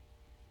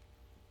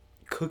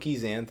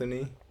 Cookies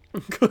Anthony,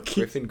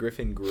 Griffin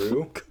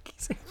Grew,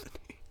 Cookies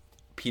Anthony,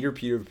 Peter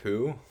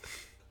Pooh,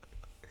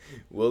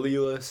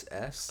 Willius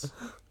S,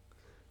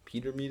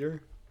 Peter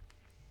Meter,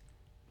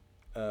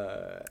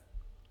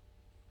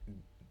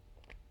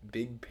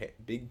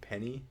 Big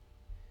Penny,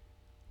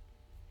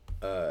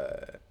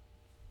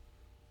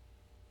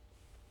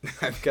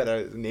 I've got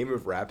a name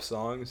of rap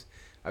songs.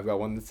 I've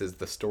got one that says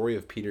The Story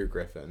of Peter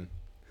Griffin.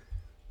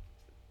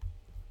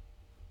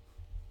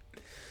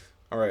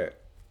 All right.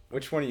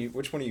 Which one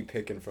are you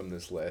picking from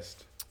this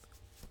list?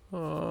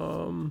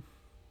 Um,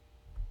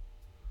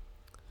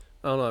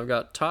 I don't know. I've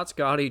got Tots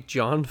Gotti,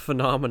 John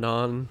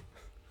Phenomenon,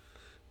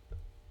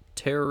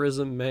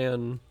 Terrorism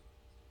Man,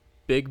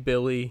 Big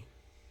Billy,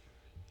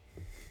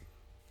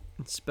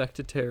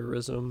 Inspected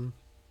Terrorism,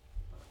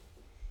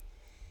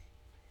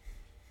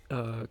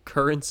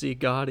 Currency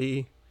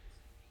Gotti,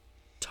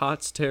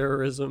 Tots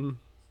Terrorism,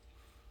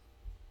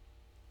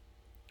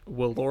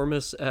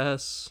 Willormus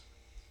S,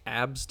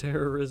 Abs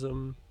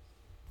Terrorism,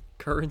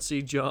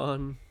 Currency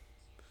John.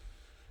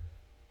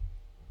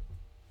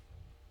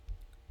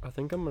 I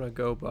think I'm gonna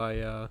go by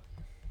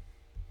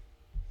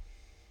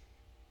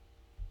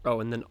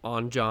and then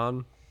On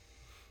John.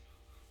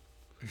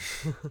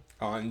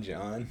 On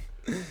John.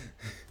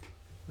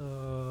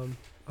 I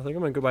think I'm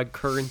gonna go by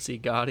Currency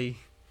Gotti.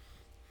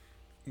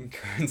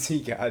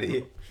 Currency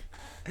Gotti.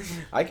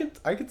 I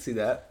could see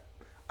that.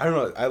 I don't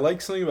know. I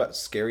like something about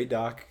Scary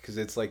Doc because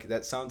it's like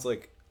that sounds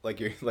like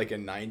you're like a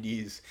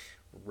 '90s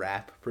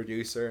rap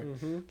producer.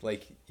 Mm-hmm.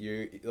 Like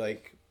you're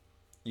like,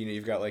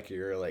 you've got like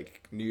your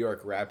like New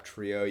York rap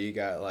trio. You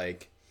got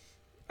like,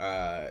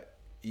 I'm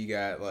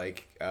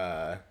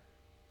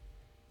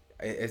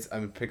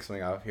picking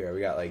something off here.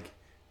 We got like,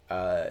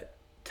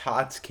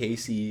 Tots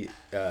Casey,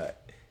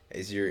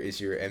 is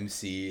your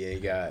MC.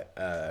 And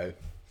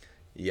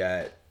you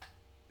got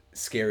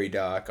Scary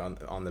Doc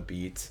on the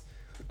beats.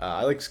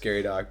 I like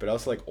Scary Doc, but I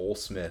also like Ole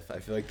Smith. I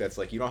feel like that's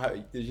like, you don't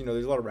have, there's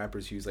a lot of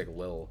rappers who use like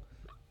Lil,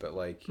 but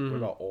like, what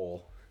about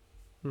Ole?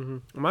 I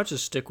might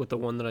just stick with the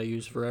one that I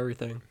use for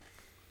everything.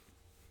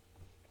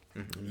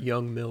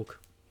 Young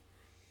Milk.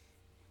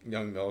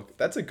 Young Milk.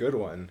 That's a good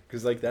one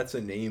because like that's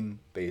a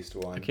name based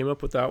one. I came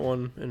up with that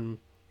one in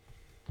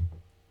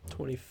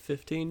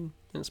 2015.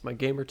 And it's my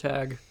gamer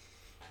tag.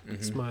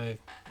 It's my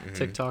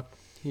TikTok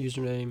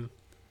username.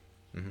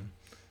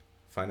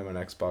 Find him on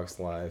Xbox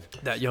Live.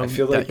 That young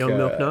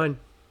Milk 9.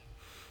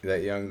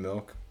 That Young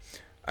Milk.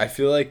 I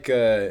feel like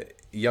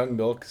Young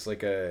Milk is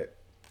like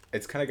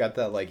it's kind of got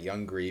that like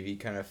Young Gravy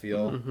kind of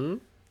feel.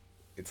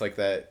 It's like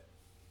that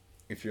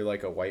if you're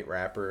like a white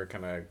rapper,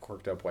 kind of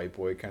quirked up white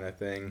boy kind of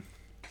thing.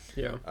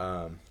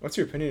 Yeah. What's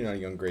your opinion on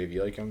Young Gravy?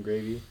 You like Young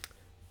Gravy?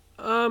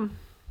 I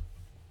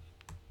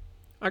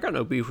got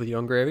no beef with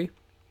Young Gravy.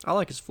 I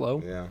like his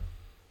flow. Yeah.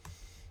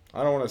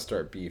 I don't want to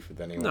start beef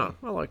with anyone.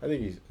 No, I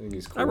think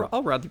he's cool.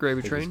 I'll ride the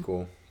gravy train. He's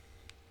cool.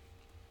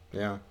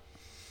 Yeah.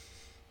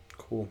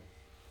 Cool.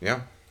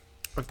 Yeah.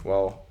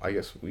 Well, I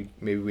guess we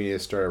need to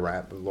start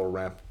a little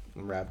rap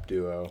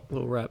duo.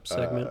 Little rap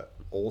segment.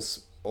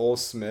 Ole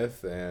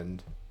Smith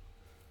and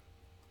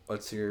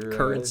what's your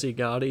Currency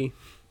Gotti.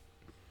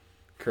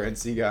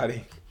 Currency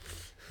Gotti.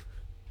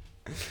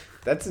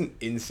 That's an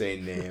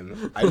insane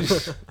name.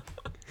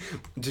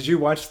 Did you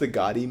watch the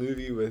Gotti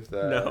movie with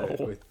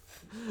no.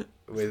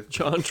 with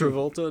John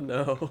Travolta?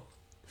 No.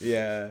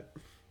 Yeah.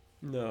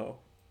 No.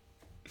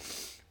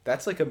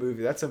 That's like a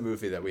movie. That's a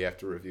movie that we have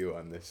to review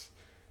on this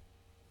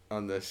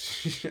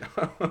show.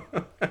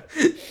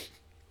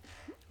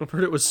 I've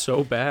heard it was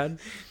so bad.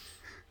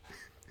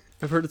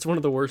 I've heard it's one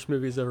of the worst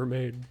movies ever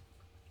made.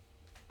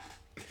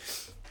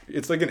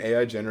 It's like an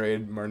AI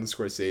generated Martin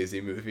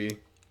Scorsese movie.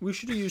 We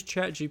should have used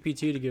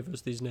ChatGPT to give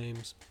us these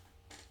names.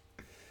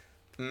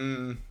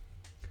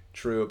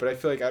 True, but I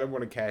feel like I don't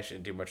want to cash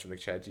in too much on the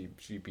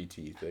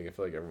ChatGPT thing. I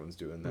feel like everyone's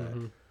doing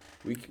that.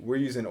 We're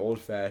using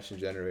old-fashioned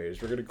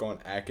generators. We're gonna go on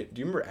Do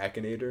you remember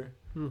Akinator?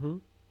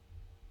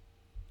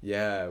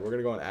 Yeah, we're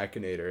gonna go on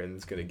Akinator, and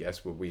it's gonna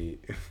guess what we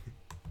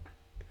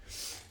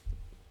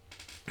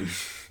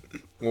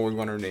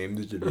want our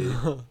names to be.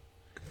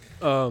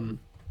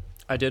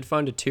 I did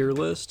find a tier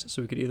list,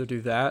 so we could either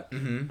do that,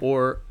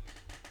 or,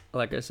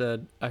 like I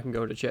said, I can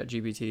go to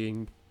ChatGPT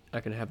and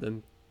I can have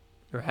it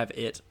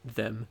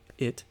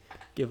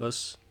give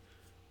us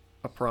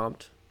a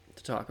prompt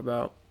to talk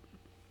about.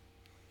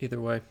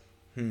 Either way.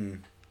 We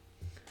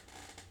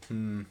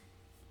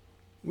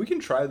can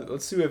try that.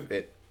 Let's see if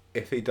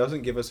it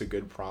doesn't give us a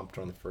good prompt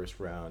on the first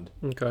round.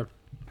 Okay.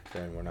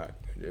 Then we're not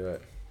gonna do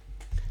it.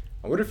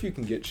 I wonder if you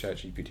can get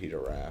ChatGPT to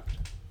rap.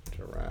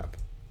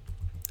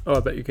 Oh, I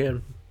bet you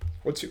can.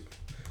 What's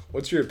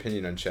your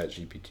opinion on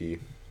ChatGPT?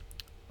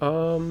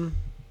 Hang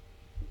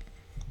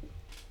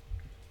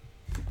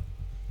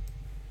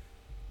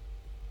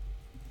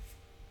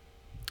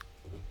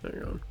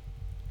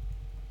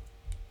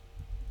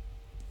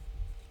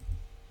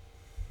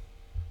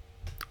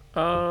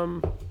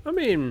on. I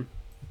mean,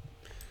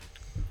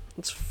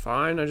 it's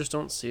fine. I just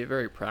don't see it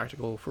very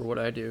practical for what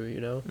I do, you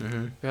know?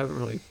 I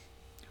only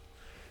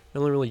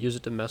really use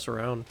it to mess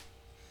around.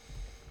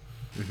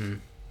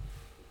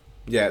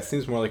 Yeah, it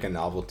seems more like a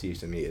novelty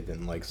to me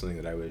than like something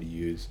that I would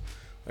use.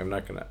 I'm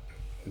not gonna.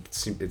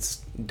 It's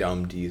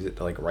dumb to use it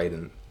to like write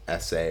an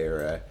essay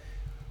or a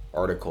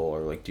article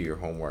or like do your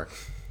homework,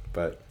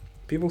 but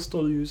people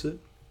still use it.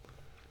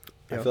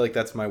 Yeah. I feel like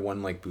that's my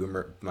one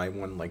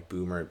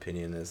boomer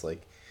opinion is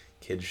like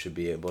kids should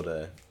be able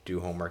to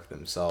do homework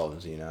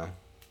themselves, you know?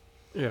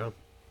 Yeah.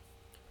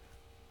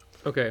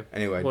 Okay.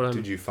 Anyway, What I'm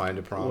did you find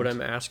a prompt? what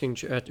I'm asking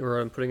chat or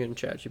I'm putting in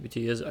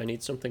ChatGPT is I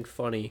need something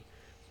funny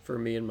for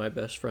me and my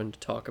best friend to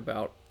talk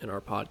about in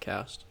our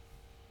podcast.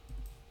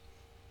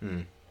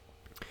 Hmm.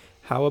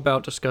 How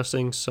about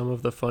discussing some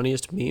of the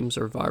funniest memes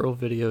or viral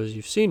videos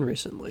you've seen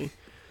recently?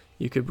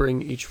 You could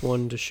bring each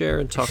one to share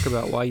and talk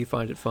about why you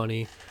find it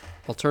funny.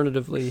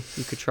 Alternatively,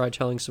 you could try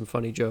telling some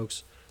funny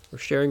jokes or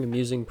sharing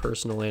amusing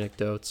personal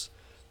anecdotes.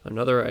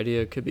 Another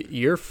idea could be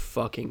you're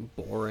fucking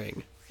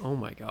boring. Oh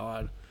my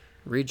god.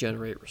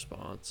 Regenerate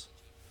response.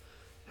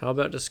 How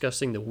about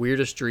discussing the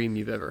weirdest dream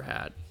you've ever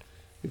had?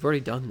 We've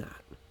already done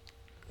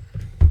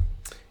that.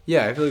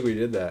 Yeah, I feel like we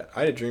did that.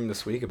 I had a dream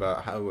this week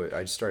about how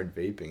I just started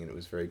vaping, and it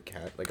was very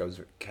I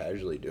was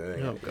casually doing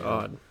it. Oh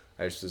god.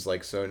 I just was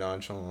like so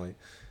nonchalantly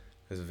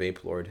as a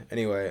vape lord.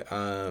 Anyway,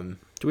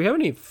 Do we have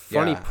any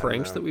funny Yeah, I don't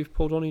pranks know. that we've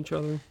pulled on each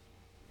other?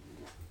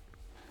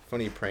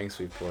 funny pranks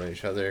we pulled on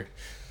each other.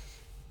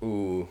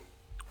 Ooh,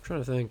 I'm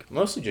trying to think.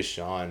 mostly just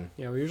Sean.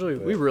 Yeah, we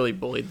But- really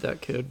bullied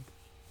that kid.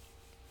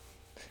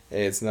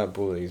 Hey, it's not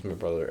bullying. He's my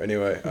brother.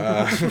 Anyway,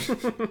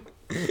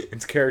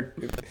 it's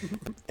character.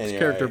 Anyway,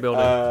 character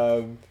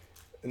building.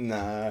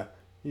 Nah,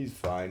 he's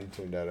fine. He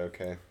turned out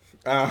okay.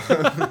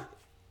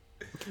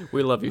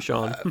 We love you,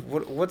 Sean.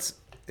 What's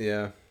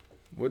I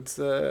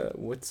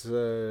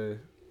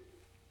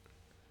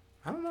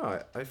don't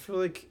know. I feel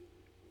like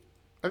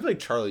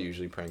Charlie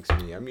usually pranks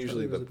me. I'm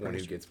usually the one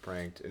who gets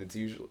pranked, and it's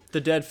usually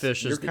The dead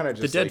fish you're is kind of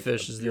the just dead like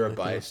fish is the you're a only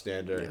thing.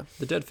 bystander. Yeah,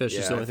 the dead fish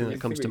is the only thing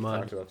that comes to we've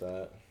mind. Talked about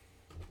that.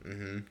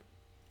 Mm-hmm.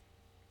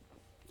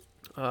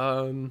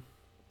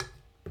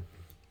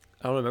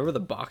 I don't remember the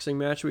boxing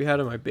match we had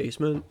in my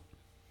basement.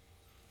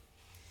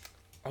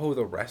 Oh,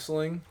 the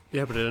wrestling.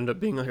 Yeah, but it ended up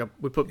being like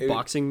we put It-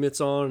 boxing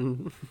mitts on.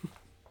 And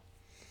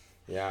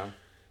Yeah.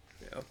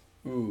 yeah.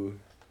 Ooh.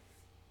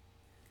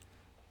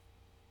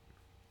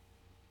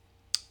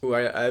 Ooh,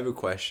 I have a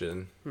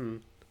question.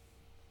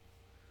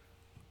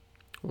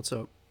 What's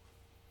up?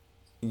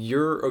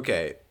 You're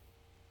okay.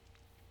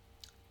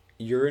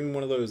 You're in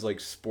one of those like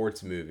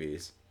sports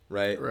movies,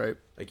 right? Right.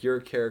 Like you're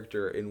a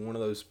character in one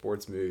of those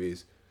sports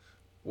movies.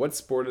 What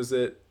sport is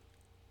it?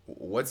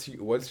 What's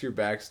your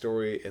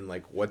backstory and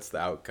like what's the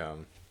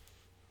outcome?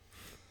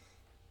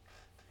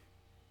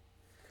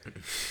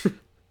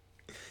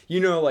 You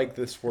know, like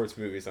the sports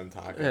movies I'm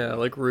talking Yeah, about.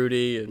 like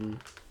Rudy and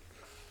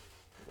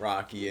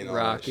Rocky and all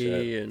that shit.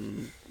 Rocky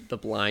and The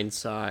Blind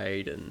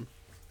Side and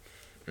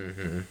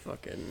Mm-hmm.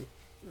 fucking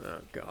oh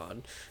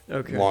god.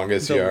 Okay.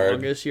 Longest the Yard.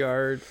 Longest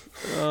Yard.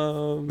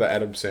 The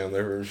Adam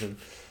Sandler version.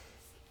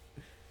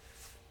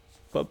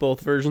 But both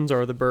versions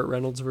are the Burt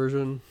Reynolds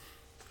version.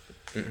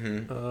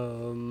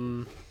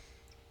 Mm-hmm.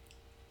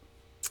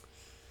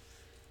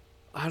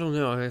 I don't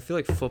know. I feel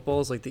like football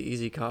is like the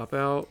easy cop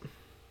out.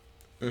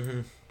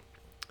 Mm-hmm.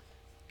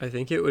 I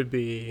think it would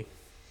be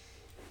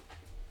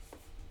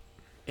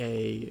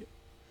a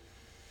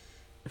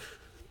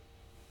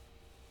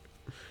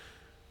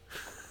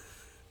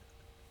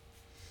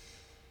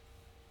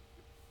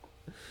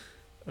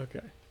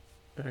Okay.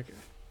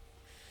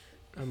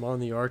 I'm on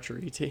the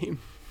archery team.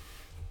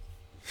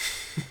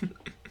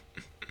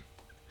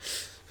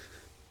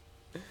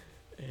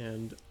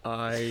 And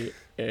I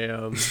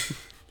am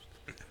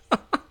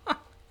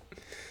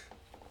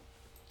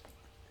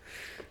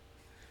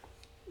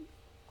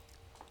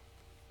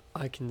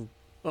I can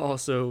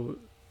also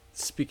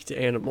speak to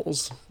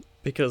animals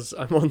because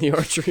I'm on the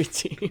archery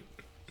team.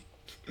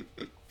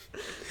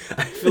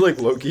 I feel like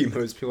low-key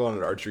most people on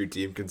an archery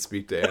team can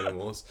speak to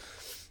animals.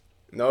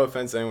 No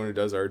offense to anyone who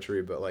does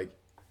archery, but like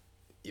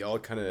y'all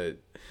kind of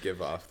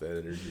give off that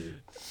energy.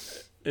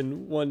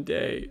 And one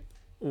day,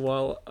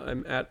 while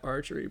I'm at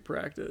archery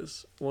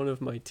practice, one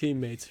of my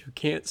teammates who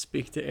can't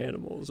speak to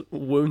animals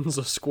wounds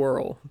a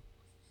squirrel.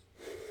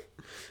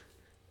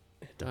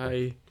 And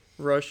I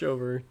rush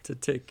over to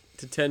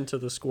tend to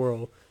the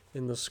squirrel,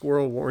 and the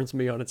squirrel warns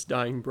me on its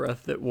dying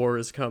breath that war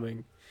is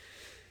coming.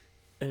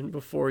 And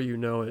before you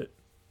know it,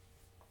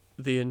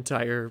 the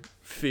entire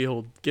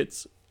field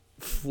gets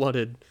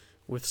flooded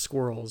with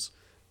squirrels,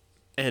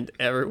 and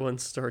everyone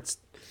starts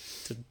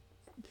to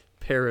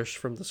perish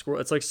from the squirrel.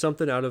 It's like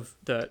something out of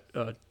that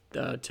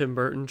Tim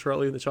Burton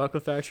Charlie and the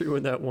Chocolate Factory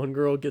when that one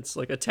girl gets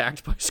like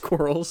attacked by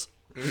squirrels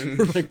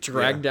and like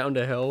dragged down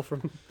to hell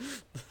from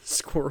the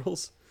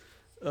squirrels.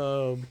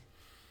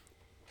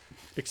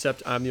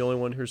 Except I'm the only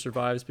one who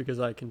survives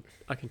because I can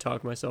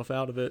talk myself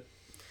out of it,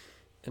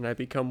 and I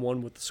become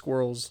one with the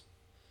squirrels.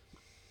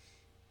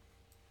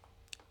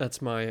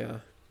 That's my yeah.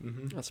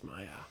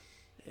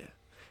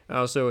 I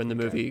also in the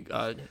movie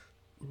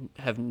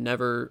have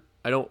never.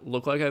 I don't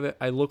look like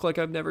I look like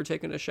I've never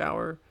taken a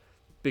shower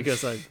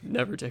because I've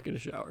never taken a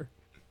shower.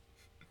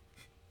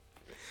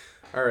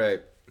 All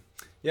right.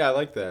 Yeah, I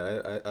like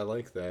that. I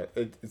like that.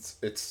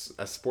 It's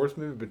a sports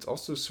movie, but it's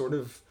also sort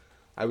of,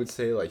 I would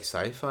say, like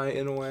sci-fi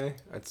in a way.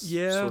 It's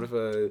sort of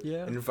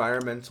a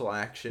environmental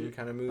action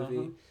kind of movie.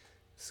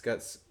 Uh-huh.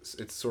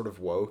 It's sort of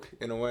woke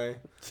in a way.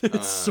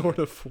 It's sort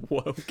of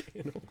woke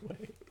in a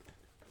way.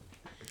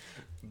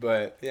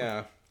 But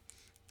yeah,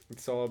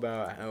 it's all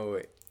about how,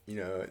 you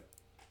know,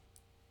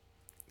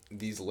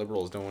 these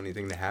liberals don't want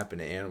anything to happen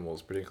to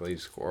animals, particularly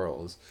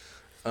squirrels.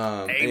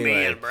 Amen,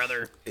 Anyway,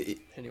 brother.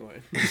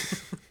 Anyway.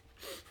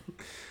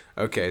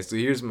 okay, so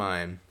here's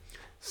mine.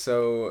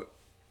 So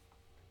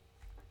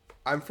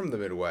I'm from the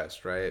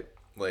Midwest, right?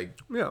 Like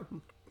Yeah.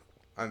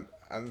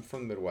 I'm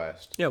from the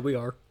Midwest. Yeah, we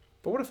are.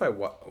 But what if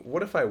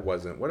I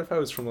wasn't? What if I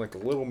was from like a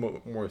little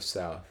more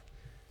south?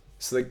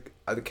 So like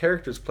the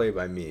character's played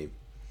by me.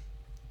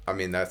 I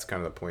mean, that's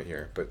kind of the point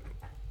here. But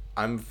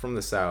I'm from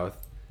the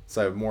south,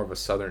 so I have more of a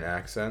southern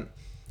accent.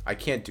 I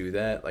can't do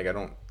that. Like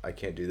I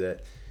can't do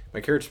that. My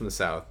character's from the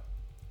south.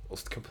 Well,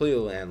 it's completely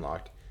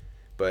landlocked,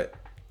 but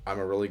I'm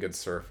a really good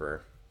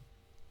surfer.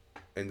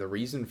 And the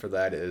reason for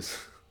that is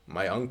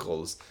my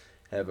uncles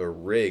have a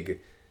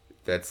rig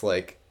that's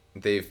like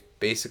they've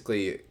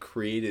basically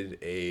created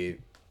a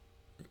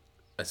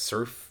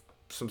surf,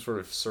 some sort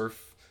of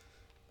surf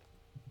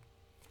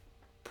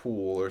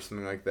pool or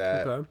something like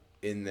that Okay.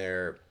 in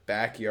their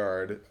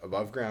backyard,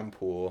 above ground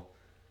pool,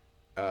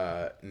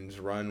 and it's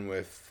run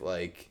with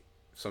like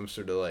some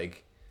sort of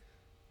like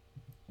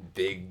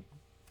big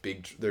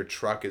their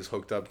truck is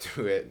hooked up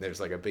to it, and there's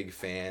like a big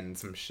fan and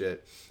some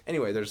shit.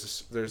 Anyway,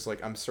 there's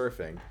like I'm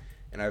surfing,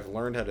 and I've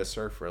learned how to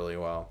surf really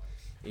well.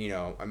 You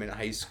know, I'm in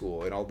high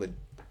school, and all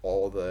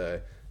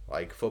the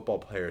like football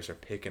players are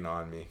picking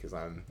on me because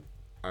I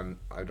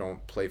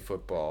don't play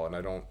football, and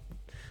I don't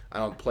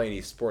play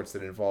any sports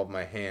that involve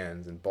my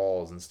hands and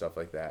balls and stuff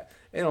like that.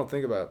 And I don't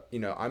think about, you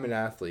know, I'm an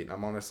athlete.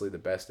 I'm honestly the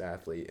best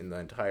athlete in the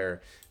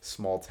entire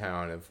small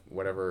town of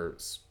whatever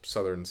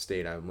southern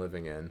state I'm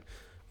living in.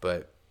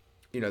 But,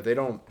 you know, they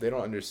don't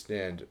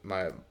understand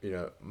my, you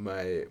know,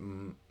 my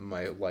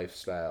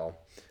lifestyle,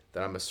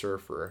 that I'm a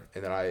surfer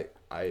and that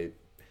I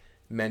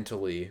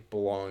mentally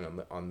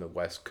belong on the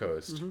West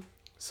Coast. Mm-hmm.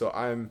 So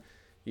I'm,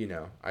 you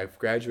know, I've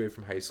graduated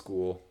from high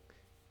school,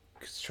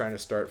 trying to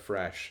start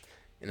fresh,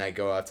 and I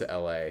go out to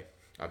LA.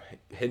 I'm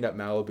hitting up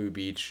Malibu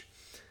Beach.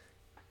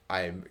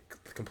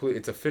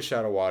 It's a fish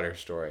out of water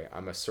story.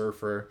 I'm a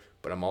surfer,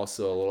 but I'm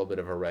also a little bit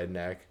of a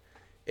redneck,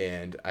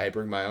 and I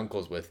bring my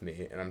uncles with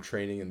me, and I'm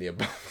training in the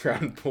above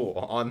ground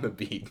pool on the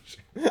beach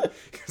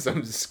because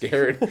I'm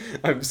scared.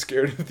 I'm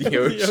scared of the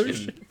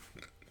ocean.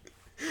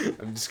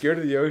 I'm scared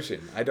of the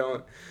ocean.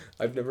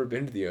 I've never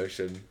been to the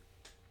ocean,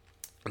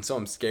 and so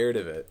I'm scared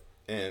of it.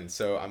 And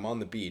so I'm on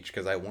the beach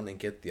because I want to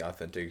get the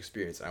authentic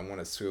experience. I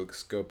want to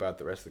scope out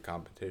the rest of the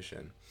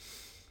competition.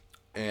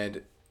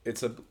 And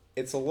this is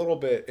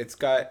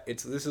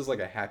like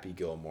a Happy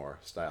Gilmore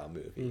style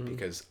movie,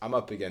 because I'm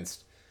up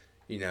against,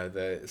 you know,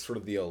 the sort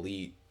of the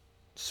elite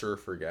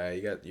surfer guy.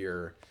 You got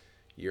your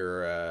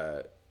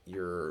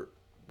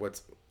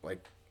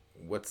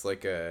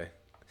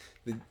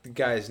the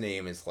guy's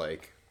name is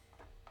like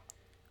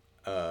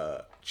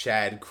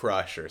Chad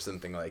Crush or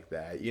something like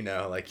that, you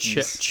know, like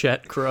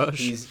Chet Crush.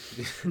 He's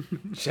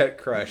Chet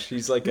Crush.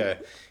 He's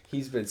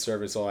been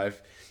surfing his whole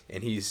life,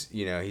 and he's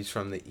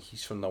from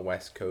the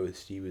West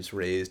Coast. He was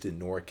raised in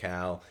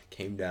NorCal,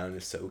 came down to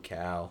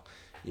SoCal,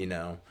 you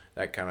know,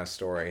 that kind of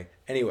story.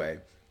 Anyway,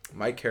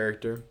 my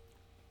character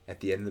at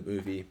the end of the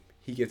movie,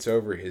 he gets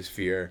over his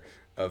fear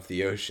of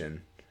the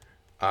ocean,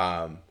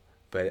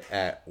 but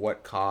at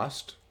what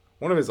cost?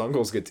 One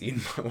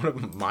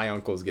of my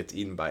uncles gets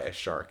eaten by a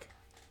shark.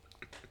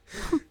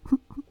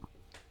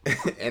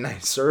 And I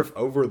surf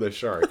over the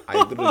shark.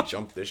 I literally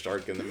jump the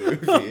shark in the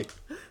movie.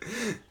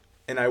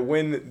 And I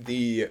win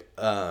the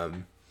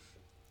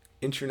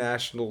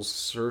International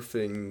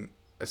Surfing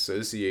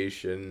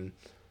Association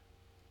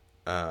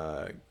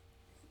cup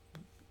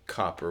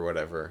or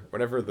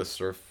whatever the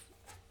surf.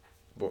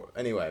 Well,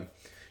 anyway,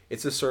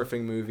 it's a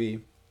surfing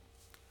movie.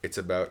 It's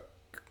about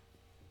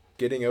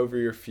getting over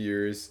your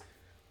fears,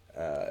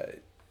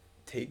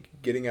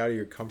 getting out of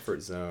your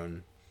comfort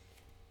zone,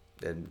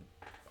 and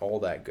all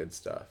that good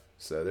stuff.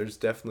 So there's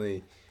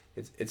definitely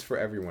it's for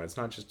everyone. It's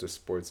not just a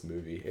sports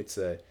movie. It's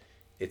a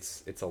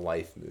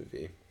life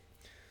movie.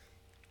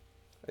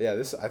 Yeah,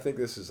 I think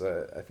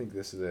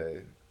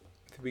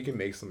we can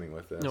make something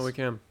with this. No, we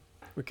can.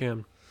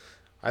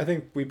 I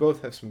think we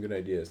both have some good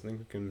ideas. I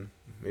think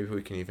maybe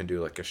we can even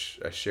do like a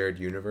shared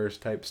universe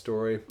type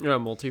story. Yeah,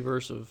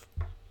 multiverse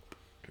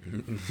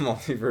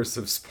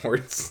of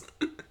sports.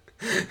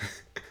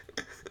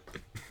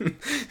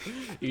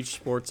 Each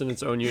sport's in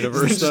its own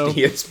universe, though.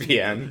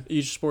 ESPN.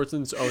 Each sport's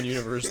in its own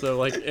universe, though.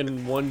 Like,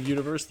 in one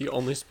universe, the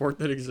only sport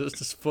that exists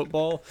is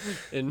football.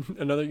 In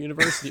another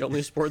universe, the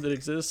only sport that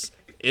exists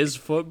is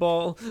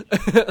football.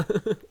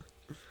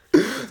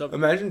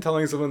 Imagine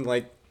telling someone,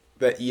 like,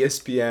 that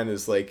ESPN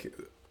is, like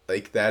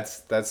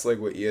that's like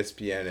what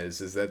ESPN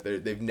is that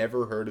they've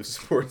never heard of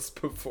sports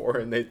before,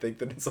 and they think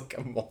that it's, like,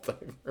 a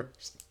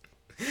multiverse.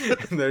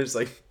 And there's,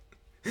 like,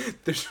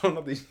 they're showing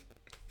all these...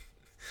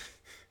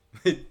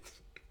 God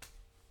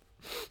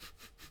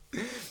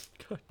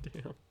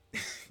damn.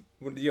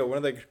 When do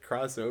they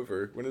cross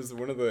over? When is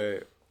one of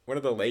the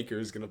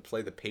Lakers gonna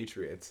play the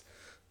Patriots?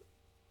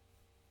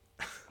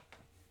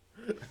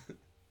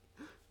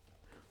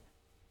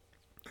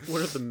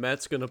 When are the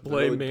Mets gonna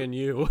play Man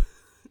U?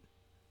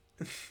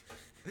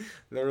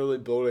 They're really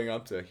building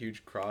up to a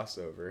huge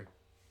crossover.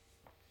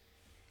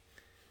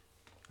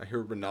 I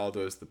hear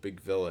Ronaldo is the big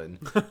villain.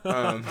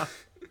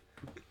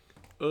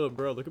 Oh,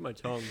 bro, look at my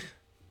tongue.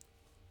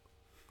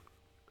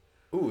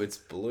 Ooh, it's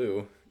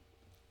blue.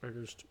 I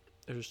just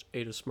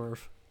ate a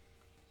Smurf.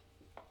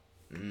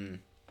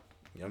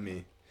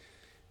 Yummy.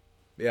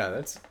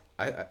 Yeah,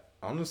 I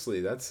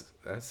honestly we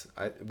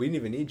didn't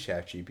even need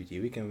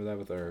ChatGPT. We came with that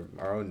with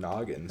our own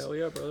noggins. Hell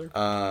yeah, brother.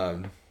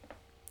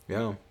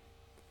 Yeah.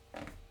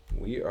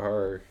 We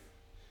are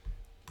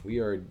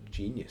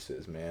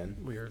geniuses, man.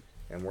 Weird.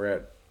 And we're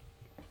at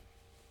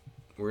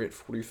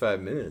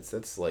 45 minutes.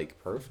 That's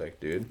like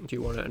perfect, dude. Do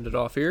you want to end it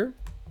off here?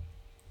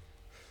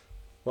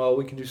 Well,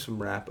 we can do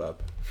some wrap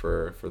up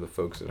for the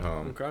folks at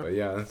home. Okay. But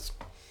yeah,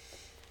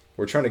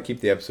 we're trying to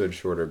keep the episode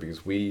shorter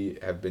because we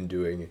have been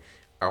doing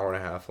hour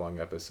and a half long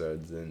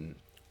episodes, and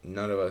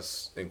none of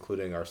us,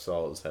 including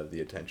ourselves, have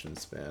the attention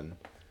span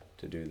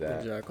to do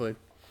that. Exactly.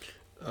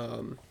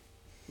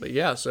 But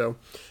yeah, so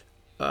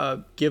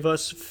give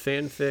us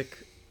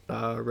fanfic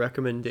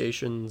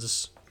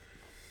recommendations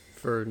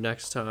for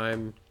next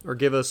time, or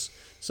give us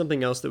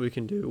something else that we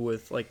can do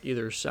with like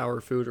either sour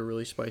food or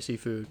really spicy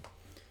food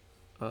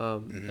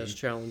as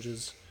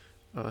challenges.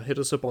 Hit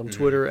us up on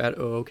Twitter at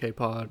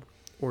OOKPod,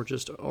 or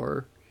just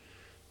our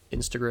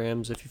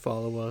Instagrams if you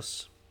follow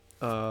us,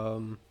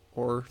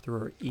 or through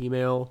our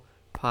email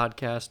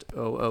podcast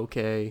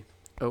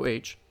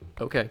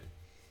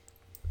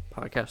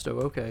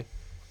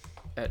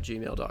at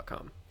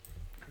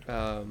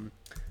gmail.com.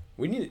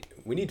 We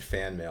need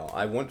fan mail.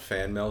 I want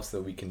fan mail so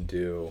that we can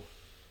do.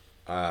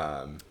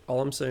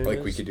 All I'm saying like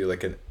is, we could do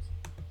like a,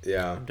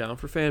 yeah. I'm down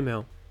for fan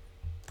mail.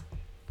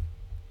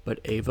 But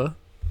Ava,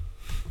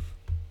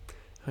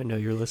 I know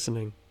you're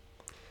listening,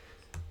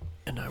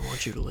 and I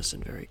want you to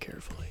listen very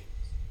carefully.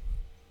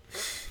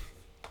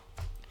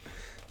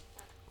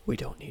 We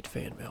don't need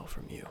fan mail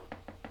from you.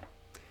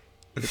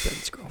 You're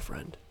Ben's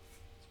girlfriend.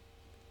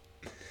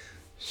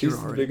 She's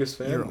the biggest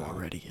fan. You're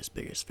already his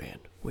biggest fan.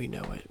 We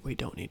know it. We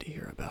don't need to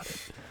hear about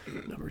it.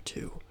 Number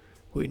 2,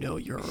 we know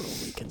you're our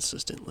only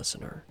consistent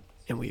listener,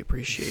 and we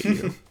appreciate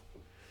you.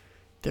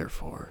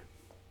 Therefore,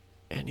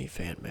 any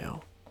fan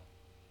mail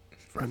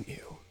from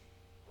you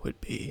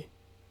would be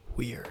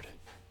weird.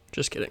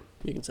 Just kidding.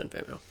 You can send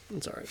fan mail.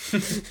 It's alright.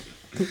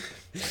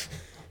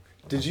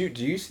 Do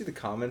you see the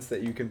comments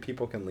that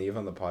people can leave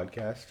on the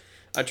podcast?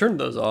 I turned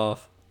those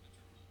off.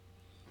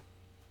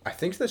 I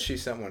think that she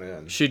sent one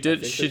in. She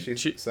did.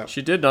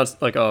 She did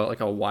not like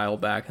a while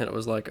back, and it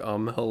was like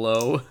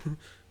hello.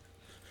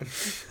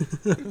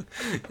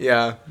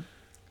 Yeah.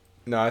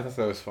 No, I thought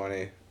that was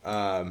funny.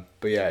 But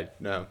yeah,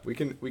 no, we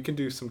can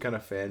do some kind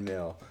of fan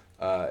mail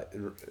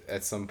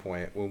at some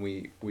point when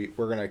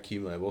we're gonna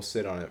accumulate. We'll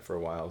sit on it for a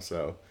while,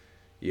 so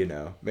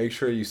make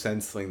sure you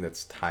send something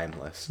that's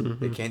timeless.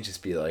 Mm-hmm. It can't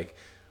just be like,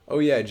 oh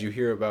yeah, did you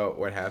hear about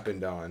what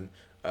happened on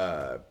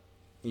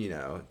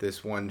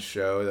this one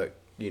show that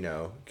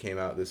came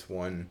out this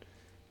one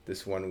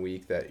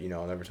week that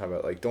I'll never talk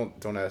about. Like,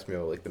 don't ask me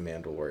about like the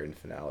Mandalorian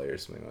finale or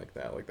something like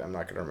that. Like, I'm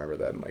not gonna remember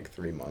that in like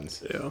 3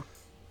 months. Yeah.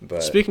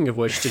 But speaking of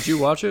which, did you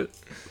watch it?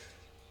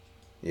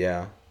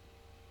 Yeah.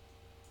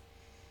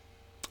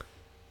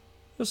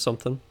 It was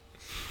something.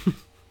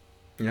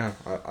 Yeah,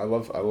 I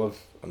love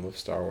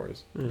Star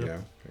Wars.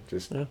 Yeah. I'm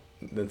just gonna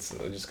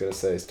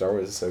say Star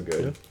Wars is so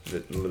good. Yeah.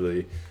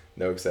 Literally,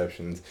 no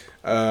exceptions.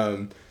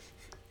 Yeah,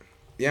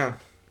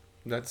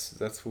 that's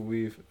what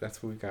we've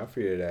got for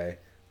you today.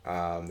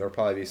 There'll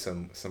probably be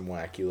some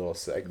wacky little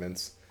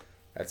segments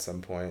at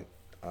some point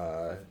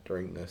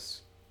during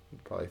this.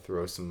 We'll probably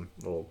throw some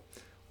little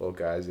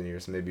guys in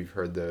here. So maybe you've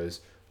heard those.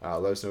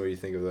 Let us know what you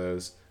think of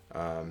those.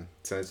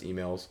 Send us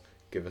emails.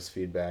 Give us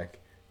feedback.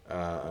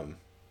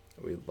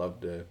 We'd love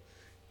to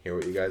hear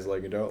what you guys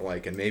like and don't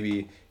like, and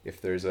maybe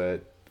if there's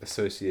a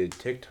associated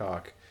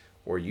TikTok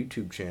or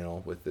YouTube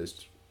channel with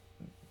this,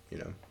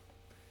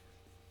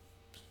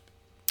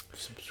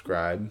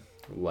 subscribe,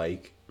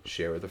 like,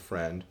 share with a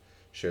friend,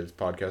 share this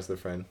podcast with a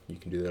friend. You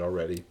can do that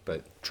already,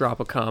 but drop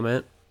a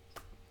comment.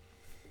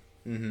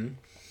 Mm-hmm.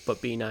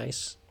 But be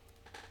nice,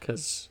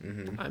 because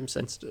I'm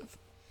sensitive.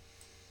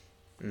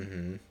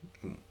 Mm-hmm.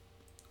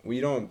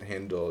 We don't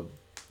handle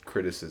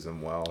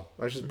criticism well.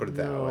 Let's just put it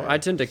that way. I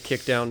tend to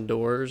kick down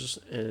doors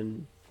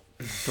and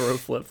throw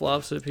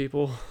flip-flops at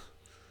people.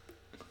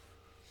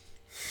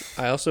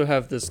 I also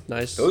have this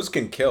nice... Those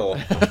can kill.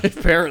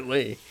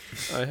 Apparently.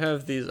 I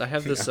have this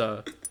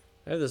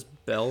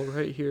bell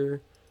right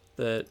here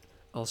that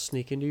I'll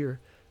sneak into your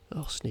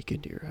house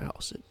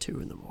at 2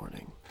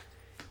 a.m.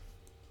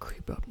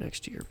 Creep up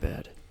next to your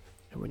bed,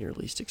 and when you're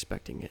least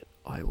expecting it,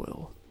 I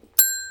will.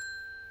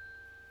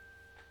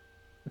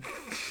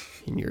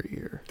 In your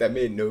ear. That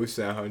made no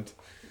sound.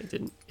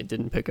 It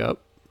didn't pick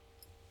up.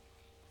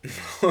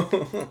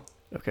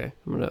 Okay,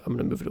 I'm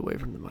gonna move it away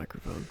from the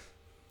microphone.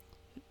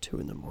 At 2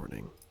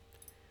 a.m,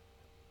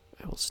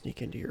 I will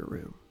sneak into your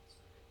room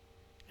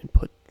and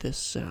put this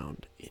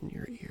sound in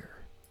your ear.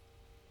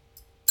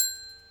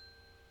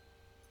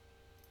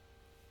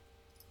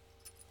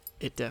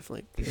 It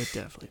definitely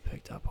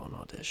picked up on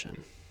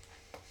audition.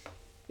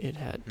 It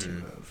had to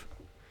have.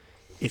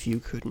 If you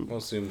couldn't, Well,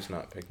 Zoom's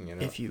not picking it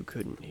up. if you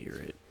couldn't hear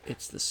it,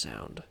 it's the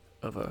sound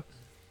of a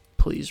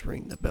 "Please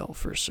ring the bell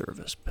for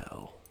service"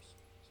 bell.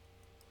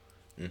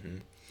 Mm-hmm.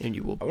 And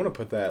you will. I want to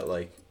put that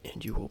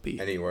And you will be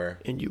anywhere.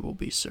 And you will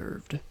be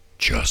served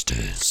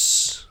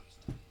justice.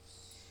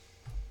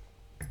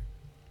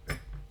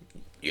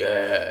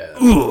 Yeah.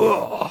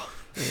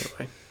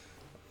 Anyway.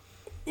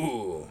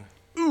 Ooh.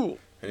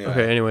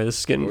 Okay. Anyway, this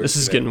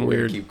is getting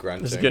weird. Keep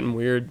grunting. This is getting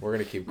weird. We're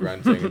gonna keep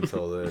grunting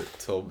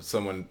until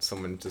someone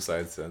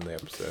decides to end the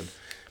episode.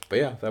 But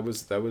yeah, that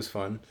was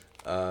fun.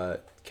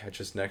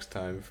 Catch us next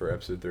time for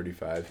episode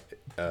 35.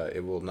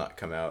 It will not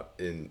come out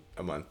in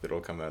a month.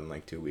 It'll come out in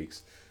like 2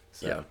 weeks.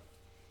 So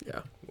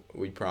yeah.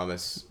 We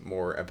promise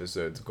more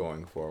episodes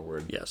going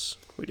forward. Yes,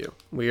 we do.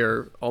 We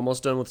are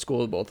almost done with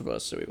school, both of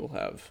us, so we will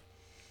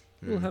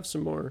have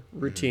some more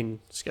routine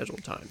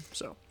scheduled time.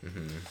 So,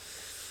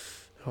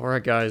 all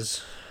right,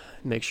 guys,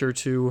 make sure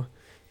to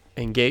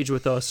engage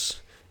with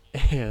us,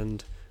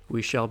 and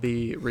we shall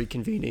be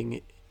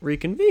reconvening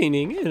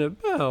in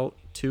about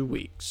 2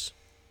 weeks.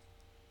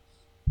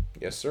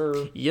 Yes,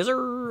 sir. Yes,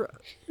 sir.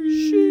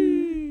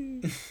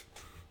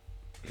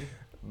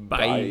 Bye.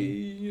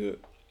 Bye.